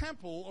a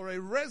temple or a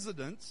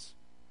residence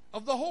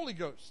of the Holy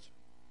Ghost.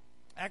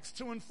 Acts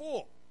 2 and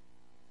 4.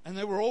 And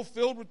they were all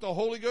filled with the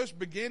Holy Ghost,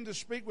 began to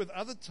speak with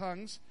other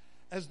tongues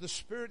as the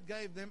Spirit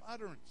gave them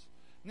utterance.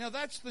 Now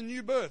that's the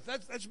new birth.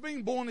 That's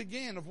being born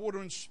again of water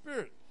and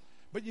Spirit.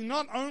 But you're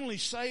not only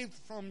saved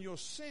from your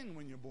sin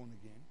when you're born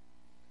again,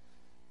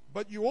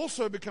 but you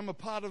also become a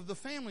part of the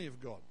family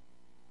of God.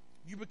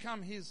 You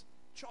become His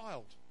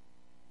child.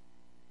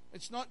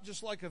 It's not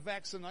just like a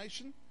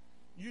vaccination.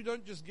 You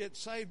don't just get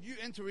saved. You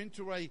enter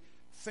into a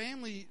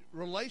family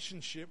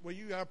relationship where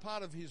you are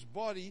part of His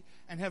body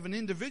and have an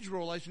individual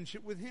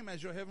relationship with Him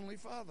as your Heavenly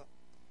Father.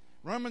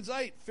 Romans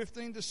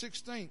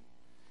 8:15-16.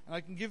 And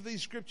I can give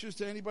these scriptures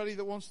to anybody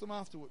that wants them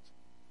afterwards.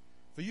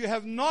 For you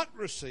have not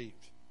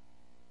received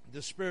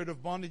the spirit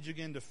of bondage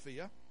again to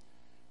fear,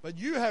 but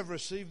you have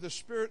received the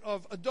spirit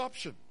of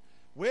adoption,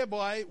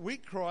 whereby we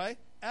cry,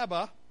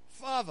 Abba,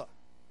 Father.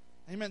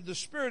 Amen. The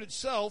Spirit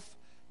itself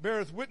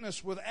beareth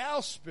witness with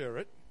our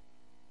spirit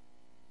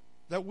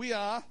that we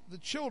are the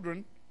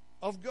children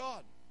of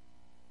God.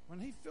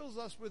 When He fills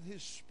us with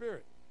His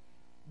Spirit,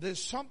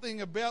 there's something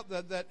about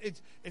that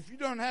if you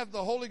don't have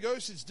the Holy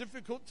Ghost, it's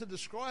difficult to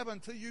describe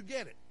until you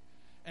get it.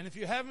 And if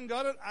you haven't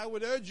got it, I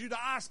would urge you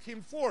to ask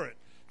Him for it,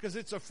 because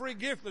it's a free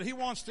gift that He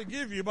wants to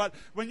give you. But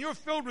when you're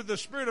filled with the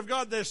Spirit of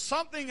God, there's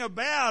something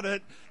about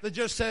it that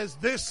just says,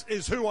 this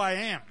is who I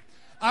am.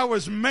 I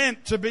was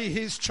meant to be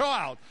His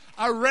child.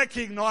 I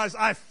recognize,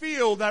 I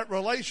feel that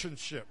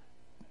relationship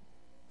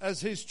as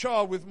His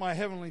child with my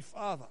Heavenly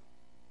Father.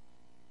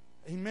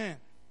 Amen.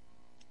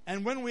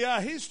 And when we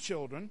are His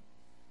children,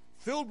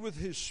 filled with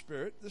His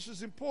Spirit, this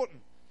is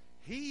important,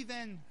 He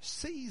then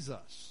sees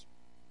us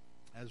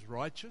as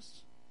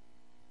righteous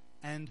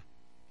and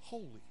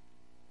holy.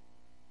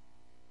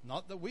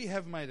 Not that we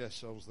have made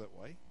ourselves that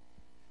way.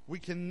 We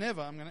can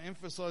never, I'm going to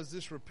emphasize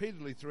this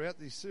repeatedly throughout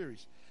this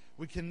series,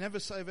 we can never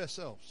save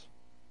ourselves.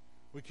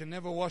 We can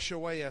never wash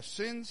away our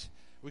sins.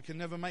 We can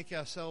never make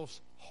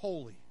ourselves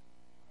holy.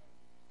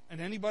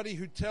 And anybody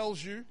who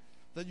tells you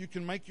that you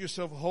can make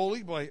yourself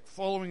holy by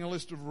following a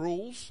list of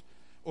rules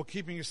or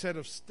keeping a set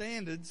of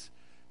standards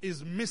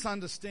is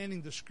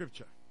misunderstanding the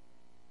Scripture.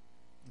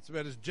 It's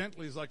about as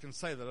gently as I can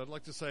say that. I'd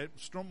like to say it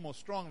more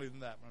strongly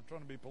than that, but I'm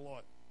trying to be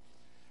polite.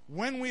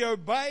 When we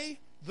obey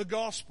the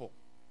gospel,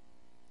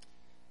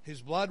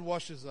 His blood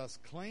washes us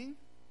clean,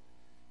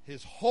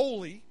 His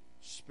Holy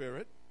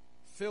Spirit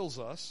fills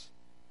us,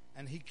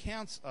 and He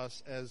counts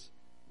us as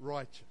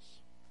righteous.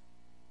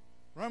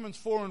 Romans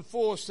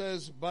 4:4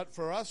 says, but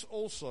for us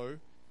also,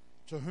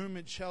 to whom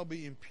it shall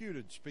be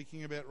imputed,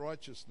 speaking about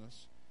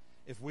righteousness,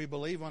 if we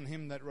believe on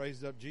Him that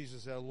raised up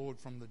Jesus our Lord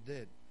from the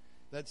dead.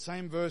 That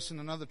same verse in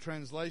another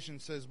translation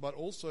says, but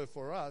also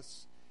for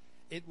us,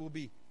 it will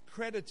be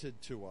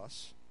credited to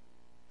us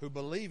who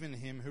believe in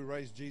Him who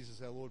raised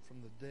Jesus our Lord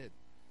from the dead.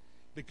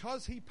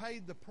 Because He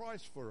paid the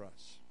price for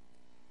us,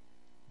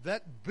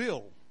 that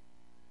bill,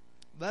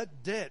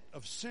 that debt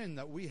of sin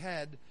that we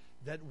had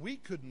that we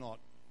could not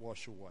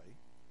wash away,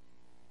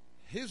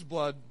 His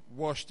blood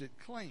washed it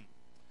clean.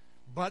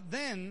 But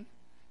then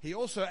He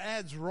also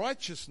adds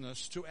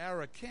righteousness to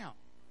our account.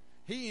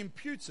 He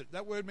imputes it.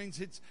 That word means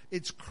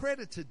it's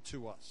credited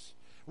to us.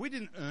 We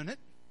didn't earn it.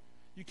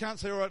 You can't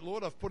say, all right,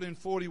 Lord, I've put in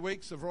 40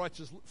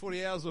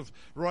 hours of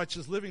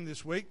righteous living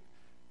this week.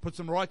 Put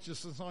some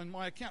righteousness on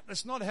my account.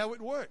 That's not how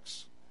it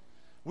works.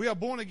 We are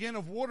born again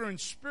of water and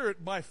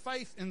spirit by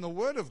faith in the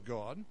Word of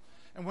God.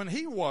 And when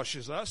He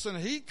washes us and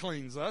He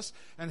cleans us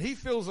and He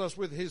fills us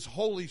with His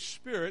Holy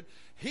Spirit,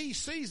 He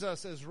sees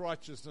us as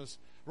righteous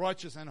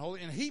and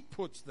holy, and He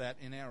puts that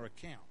in our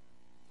account.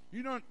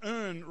 You don't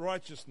earn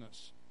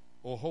righteousness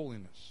or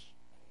holiness.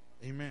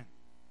 Amen.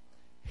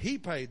 He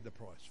paid the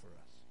price for us.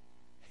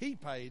 He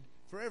paid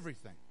for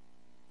everything.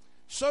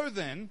 So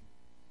then,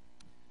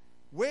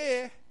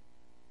 and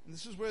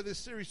this is where this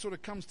series sort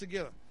of comes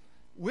together,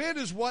 where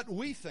does what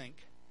we think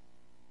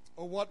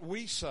or what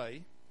we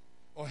say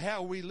or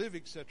how we live,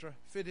 etc.,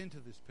 fit into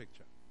this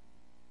picture?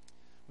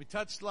 We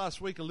touched last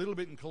week a little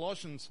bit in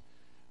Colossians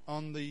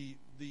on the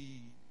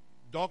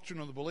doctrine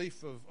or the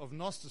belief of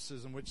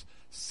Gnosticism, which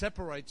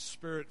separates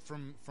spirit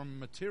from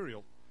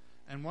material.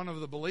 And one of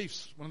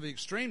the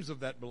extremes of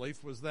that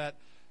belief was that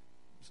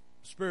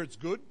spirit's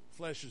good,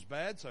 flesh is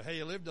bad, so how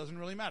you live doesn't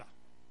really matter.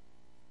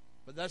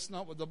 But that's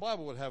not what the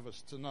Bible would have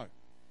us to know.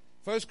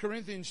 1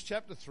 Corinthians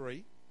chapter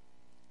 3,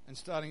 and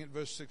starting at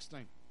verse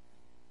 16,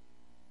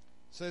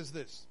 says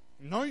this,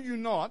 know you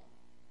not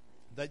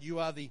that you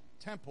are the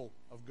temple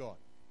of God?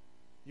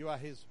 You are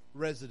His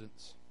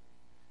residence,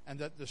 and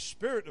that the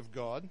Spirit of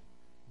God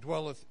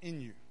dwelleth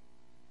in you.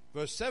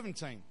 Verse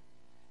 17,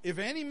 if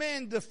any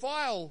man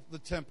defile the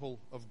temple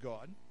of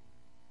God,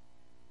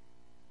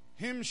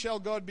 him shall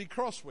God be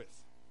cross with.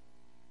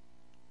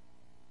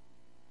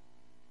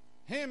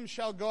 Him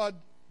shall God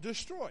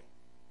destroy.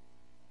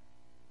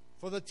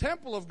 For the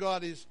temple of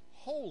God is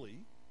holy,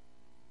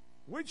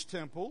 which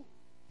temple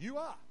you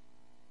are.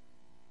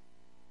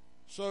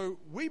 So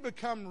we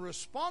become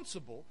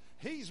responsible.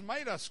 He's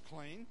made us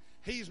clean.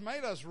 He's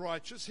made us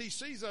righteous. He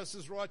sees us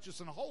as righteous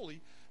and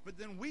holy. But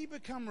then we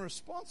become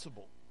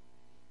responsible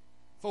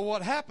for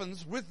what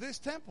happens with this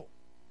temple.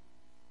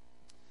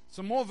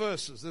 Some more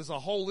verses. There's a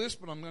whole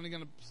list, but I'm only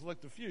going to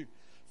select a few.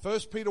 1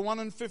 Peter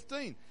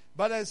 1:15.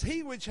 But as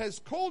He which has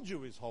called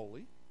you is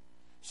holy,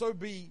 so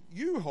be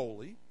you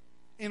holy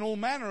in all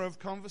manner of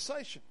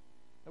conversation.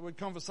 The word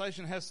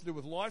conversation has to do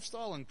with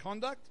lifestyle and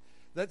conduct.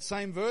 That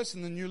same verse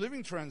in the New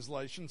Living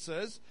Translation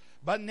says,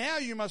 "But now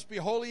you must be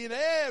holy in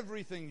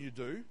everything you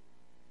do,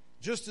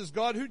 just as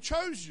God who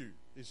chose you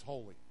is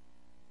holy."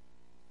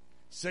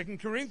 2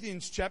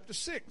 Corinthians chapter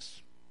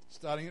 6,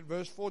 starting at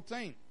verse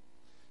 14,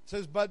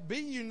 says, "But be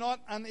you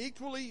not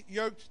unequally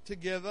yoked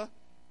together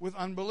with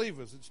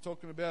unbelievers." It's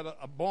talking about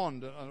a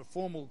bond, a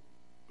formal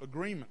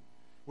agreement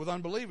with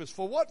unbelievers.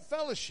 "For what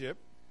fellowship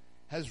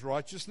has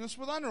righteousness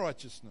with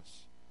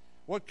unrighteousness?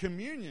 What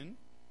communion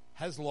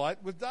has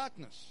light with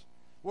darkness?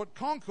 What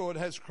concord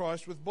has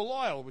Christ with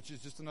Belial," which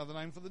is just another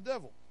name for the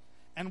devil?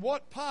 "And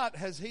what part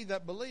has he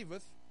that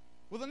believeth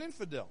with an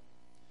infidel?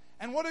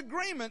 And what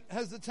agreement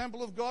has the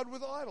temple of God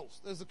with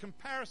idols?" There's a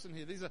comparison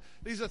here.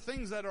 These are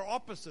things that are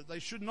opposite. They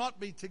should not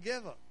be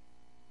together.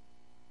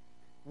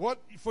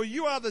 For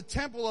you are the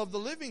temple of the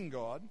living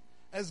God,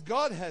 as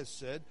God has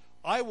said,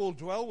 "I will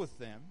dwell with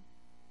them,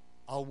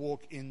 I'll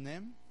walk in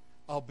them,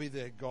 I'll be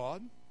their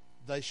God,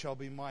 they shall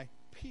be my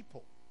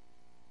people.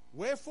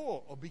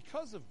 Wherefore," or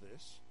because of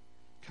this,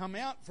 "come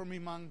out from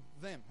among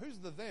them." Who's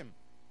the them?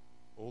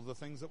 All the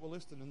things that were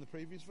listed in the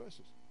previous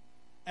verses.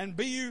 "And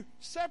be you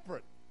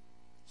separate,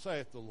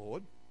 saith the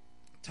Lord.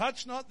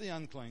 Touch not the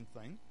unclean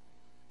thing,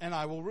 and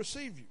I will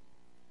receive you,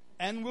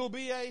 and will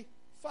be a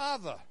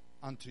father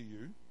unto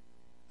you,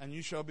 and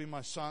you shall be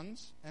my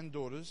sons and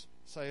daughters,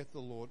 saith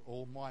the Lord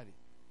Almighty."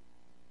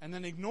 And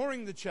then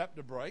ignoring the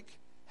chapter break,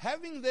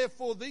 "Having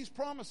therefore these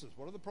promises,"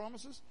 what are the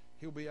promises?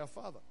 He'll be our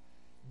Father.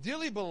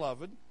 "Dearly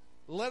beloved,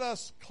 let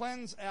us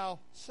cleanse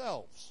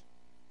ourselves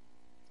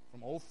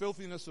from all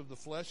filthiness of the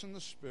flesh and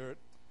the spirit,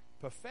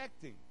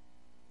 perfecting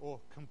or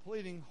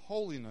completing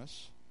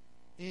holiness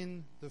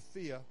in the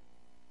fear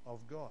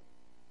of God."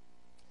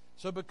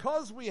 So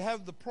because we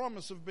have the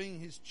promise of being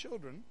His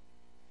children,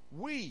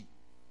 we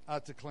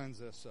are to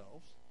cleanse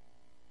ourselves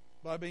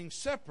by being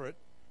separate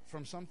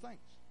from some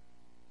things.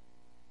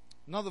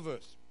 Another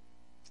verse,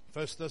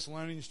 1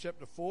 Thessalonians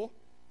chapter 4,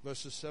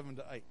 verses 7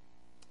 to 8.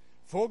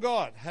 "For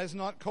God has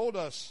not called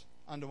us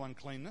unto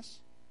uncleanness,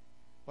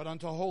 but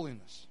unto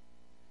holiness.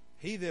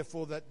 He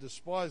therefore that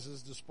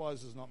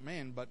despises not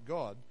man, but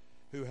God,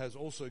 who has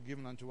also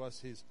given unto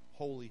us His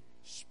Holy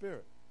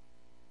Spirit."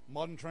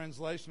 Modern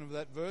translation of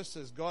that verse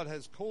says, "God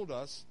has called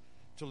us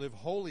to live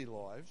holy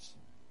lives,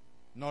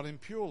 not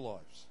impure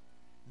lives.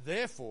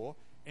 Therefore,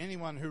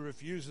 anyone who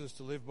refuses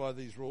to live by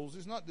these rules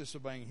is not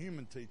disobeying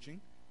human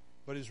teaching,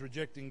 but is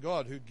rejecting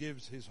God, who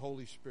gives His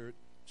Holy Spirit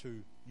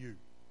to you."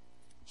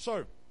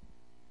 So,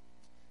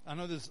 I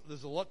know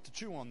there's a lot to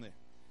chew on there.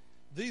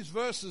 These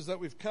verses that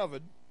we've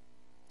covered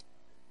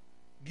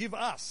give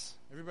us,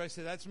 everybody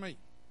say, "That's me."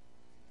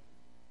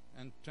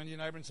 And turn to your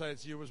neighbor and say,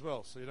 "It's you as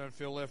well," so you don't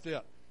feel left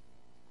out.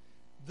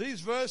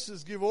 These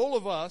verses give all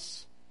of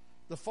us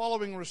the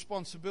following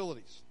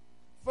responsibilities.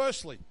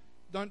 Firstly,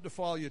 don't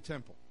defile your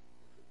temple.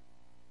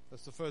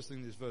 That's the first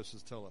thing these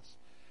verses tell us.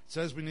 It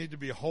says we need to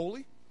be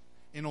holy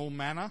in all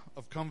manner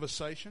of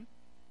conversation,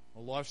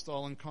 or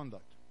lifestyle and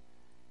conduct.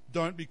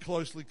 Don't be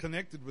closely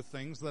connected with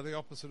things that are the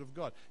opposite of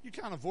God. You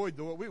can't avoid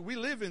we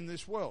live in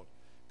this world.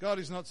 God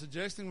is not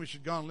suggesting we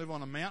should go and live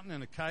on a mountain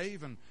in a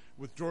cave and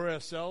withdraw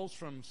ourselves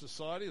from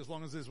society as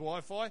long as there's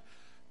Wi-Fi.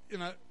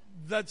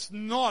 That's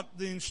not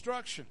the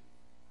instruction.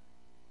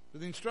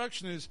 But the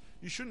instruction is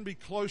you shouldn't be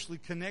closely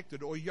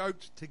connected or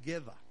yoked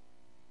together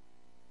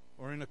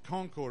or in a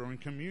concord or in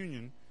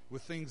communion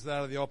with things that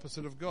are the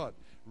opposite of God.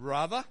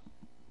 Rather,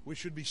 we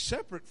should be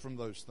separate from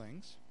those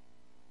things,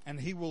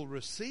 and He will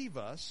receive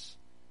us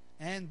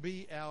and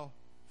be our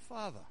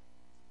Father.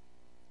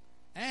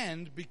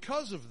 And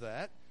because of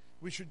that,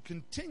 we should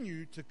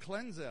continue to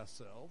cleanse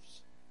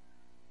ourselves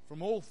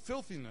from all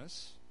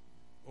filthiness,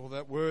 or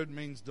that word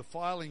means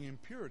defiling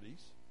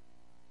impurities,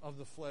 of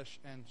the flesh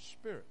and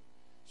spirit.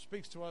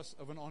 Speaks to us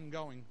of an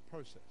ongoing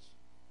process.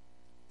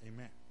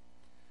 Amen.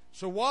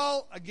 So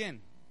while,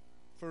 again,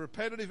 for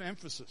repetitive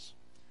emphasis,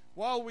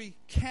 while we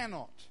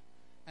cannot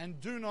and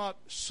do not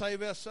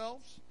save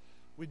ourselves,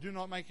 we do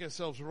not make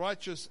ourselves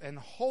righteous and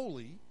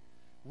holy,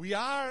 we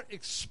are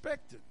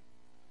expected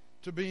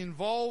to be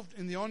involved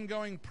in the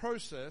ongoing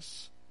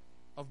process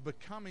of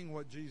becoming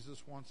what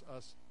Jesus wants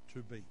us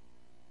to be.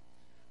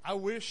 I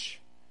wish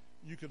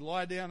you could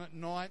lie down at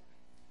night,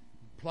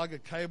 plug a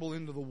cable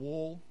into the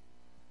wall,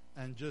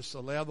 and just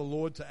allow the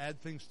Lord to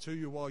add things to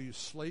you while you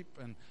sleep,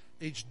 and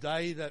each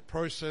day that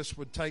process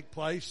would take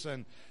place,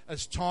 and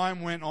as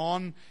time went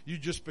on, you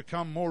just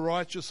become more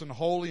righteous and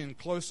holy and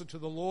closer to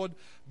the Lord.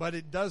 But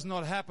it does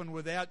not happen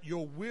without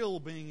your will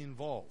being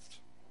involved.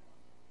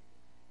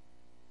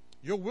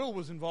 Your will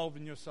was involved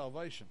in your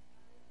salvation.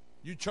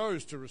 You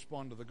chose to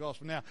respond to the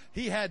gospel. Now,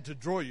 He had to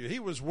draw you. He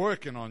was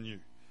working on you.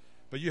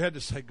 But you had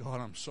to say, "God,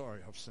 I'm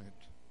sorry, I've sinned."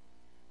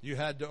 You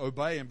had to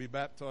obey and be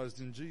baptized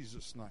in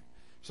Jesus' name.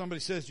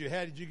 Somebody says to you,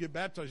 "How did you get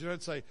baptized?" You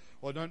don't say,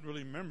 "Well, I don't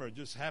really remember. It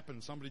just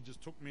happened. Somebody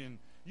just took me in."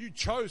 You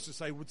chose to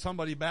say, "Would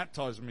somebody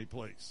baptize me,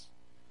 please?"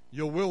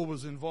 Your will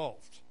was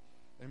involved.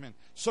 Amen.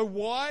 So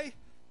why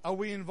are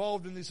we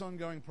involved in this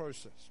ongoing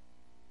process?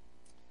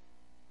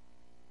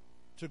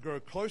 to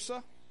grow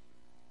closer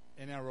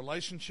in our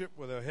relationship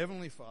with our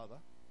Heavenly Father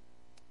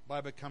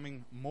by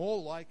becoming more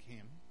like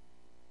Him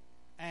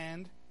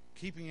and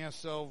keeping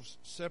ourselves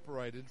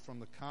separated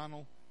from the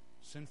carnal,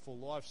 sinful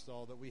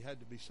lifestyle that we had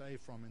to be saved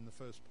from in the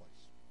first place.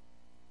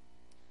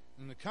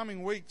 In the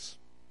coming weeks,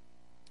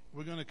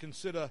 we're going to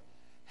consider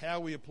how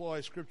we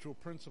apply scriptural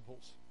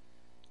principles,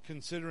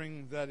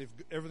 considering that if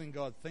everything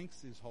God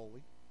thinks is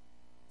holy,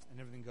 and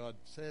everything God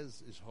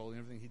says is holy, and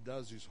everything He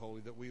does is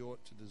holy, that we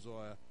ought to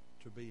desire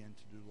to be and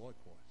to do likewise.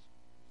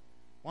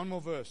 One more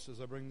verse as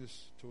I bring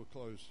this to a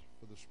close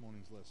for this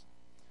morning's lesson.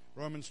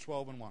 Romans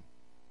 12:1.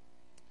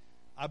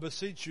 I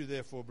beseech you,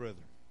 therefore,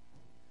 brethren,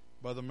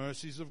 by the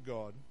mercies of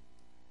God,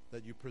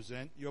 that you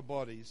present your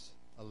bodies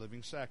a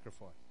living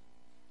sacrifice,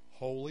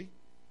 holy,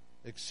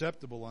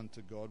 acceptable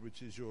unto God,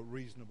 which is your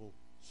reasonable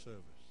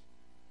service.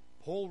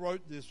 Paul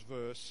wrote this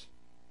verse,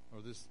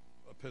 or this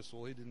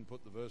epistle. He didn't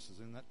put the verses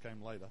in, that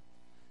came later.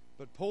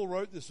 But Paul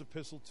wrote this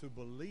epistle to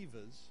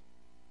believers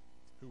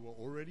who were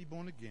already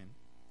born again,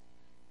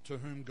 to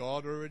whom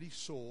God already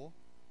saw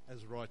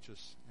as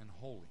righteous and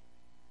holy.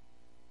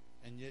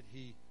 And yet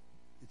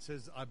it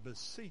says, I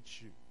beseech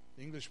you.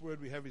 The English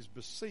word we have is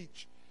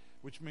beseech,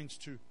 which means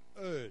to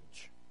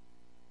urge.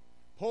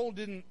 Paul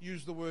didn't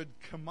use the word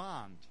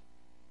command,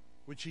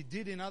 which he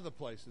did in other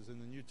places in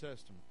the New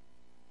Testament.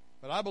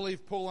 But I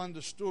believe Paul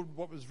understood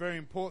what was very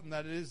important,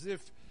 that it is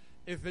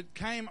if it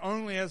came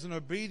only as an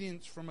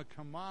obedience from a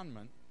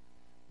commandment,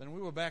 then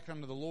we were back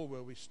under the law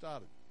where we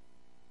started.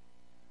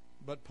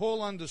 But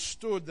Paul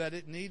understood that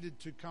it needed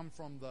to come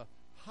from the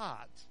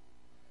heart,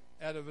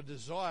 out of a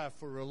desire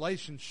for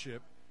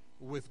relationship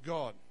with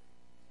God.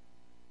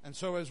 And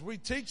so as we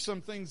teach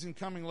some things in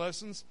coming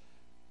lessons,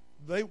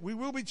 we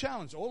will be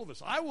challenged, all of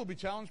us. I will be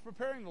challenged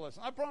preparing the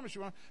lesson. I promise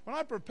you, when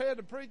I prepare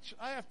to preach,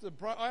 I have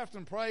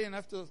to pray and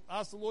have to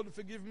ask the Lord to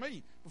forgive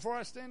me before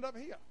I stand up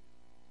here.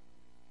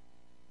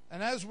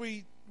 And as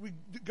we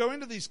go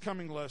into these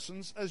coming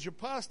lessons, as your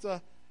pastor,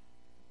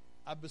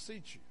 I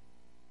beseech you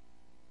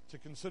to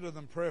consider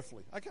them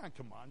prayerfully. I can't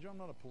command you. I'm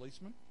not a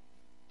policeman.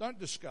 Don't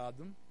discard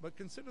them, but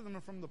consider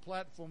them from the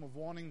platform of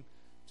wanting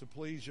to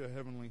please your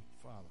Heavenly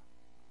Father.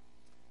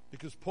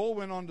 Because Paul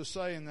went on to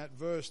say in that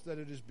verse that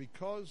it is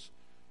because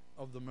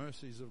of the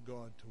mercies of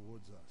God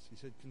towards us. He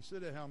said,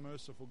 consider how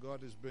merciful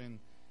God has been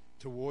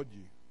toward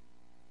you,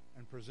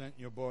 and present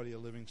your body a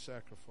living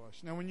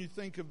sacrifice. Now, when you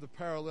think of the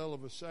parallel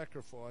of a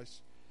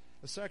sacrifice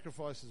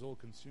is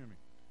all-consuming.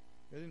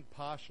 They didn't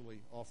partially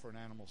offer an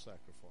animal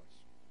sacrifice.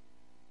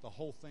 The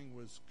whole thing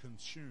was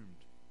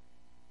consumed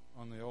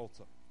on the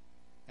altar.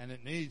 And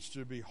it needs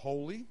to be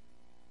holy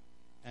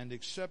and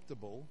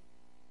acceptable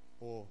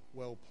or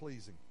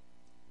well-pleasing.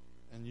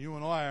 And you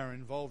and I are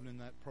involved in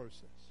that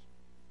process.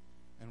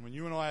 And when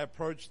you and I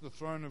approach the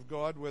throne of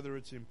God, whether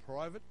it's in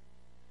private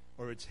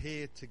or it's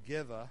here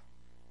together,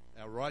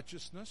 our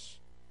righteousness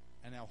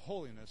and our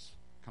holiness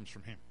comes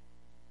from Him,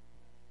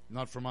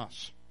 not from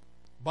us.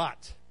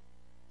 But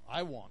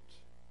I want,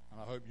 and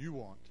I hope you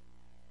want,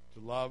 to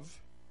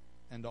love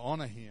and to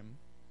honor Him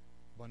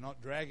by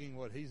not dragging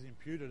what He's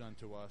imputed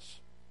unto us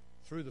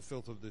through the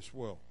filth of this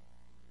world.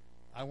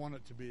 I want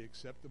it to be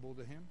acceptable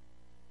to Him.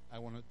 I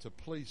want it to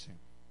please Him.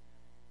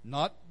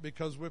 Not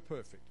because we're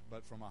perfect,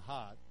 but from a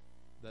heart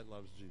that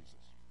loves Jesus.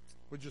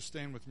 Would you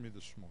stand with me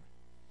this morning?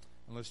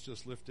 And let's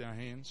just lift our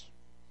hands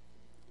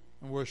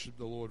and worship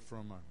the Lord for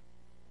a moment.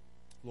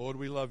 Lord,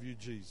 we love you,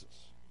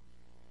 Jesus.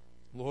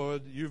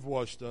 Lord, you've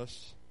washed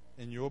us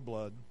in your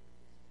blood.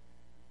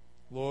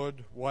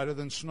 Lord, whiter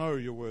than snow,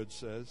 your word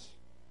says.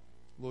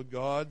 Lord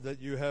God,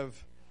 that you have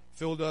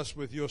filled us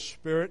with your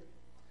Spirit.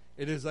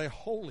 It is a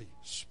holy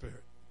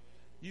Spirit.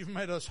 You've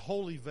made us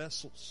holy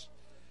vessels.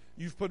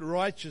 You've put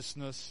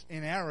righteousness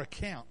in our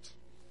account.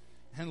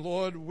 And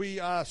Lord, we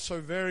are so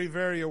very,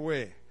 very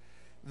aware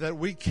that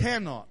we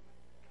cannot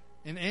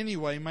in any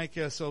way make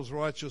ourselves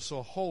righteous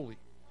or holy.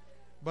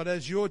 But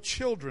as your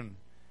children,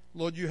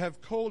 Lord, you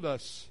have called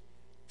us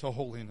to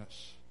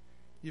holiness.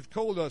 You've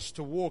called us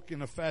to walk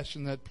in a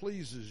fashion that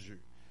pleases you,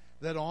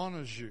 that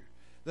honors you,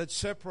 that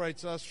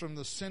separates us from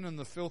the sin and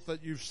the filth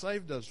that you've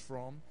saved us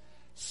from,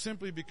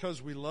 simply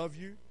because we love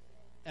you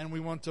and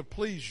we want to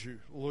please you,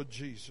 Lord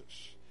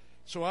Jesus.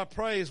 So I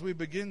pray as we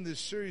begin this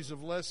series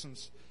of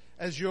lessons,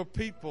 as your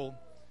people,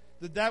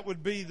 that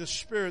would be the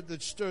spirit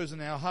that stirs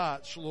in our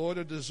hearts, Lord,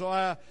 a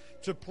desire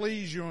to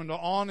please you and to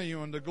honor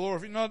you and to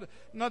glorify you,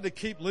 not to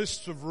keep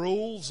lists of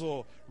rules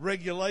or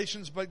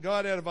regulations, but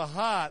God, out of a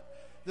heart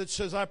that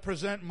says, I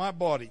present my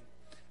body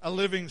a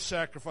living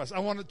sacrifice. I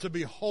want it to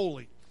be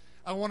holy.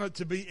 I want it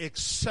to be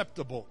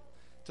acceptable,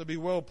 to be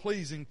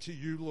well-pleasing to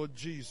you, Lord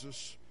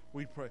Jesus,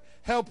 we pray.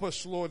 Help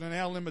us, Lord, in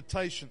our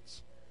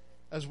limitations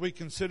as we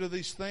consider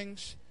these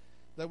things,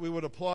 that we would apply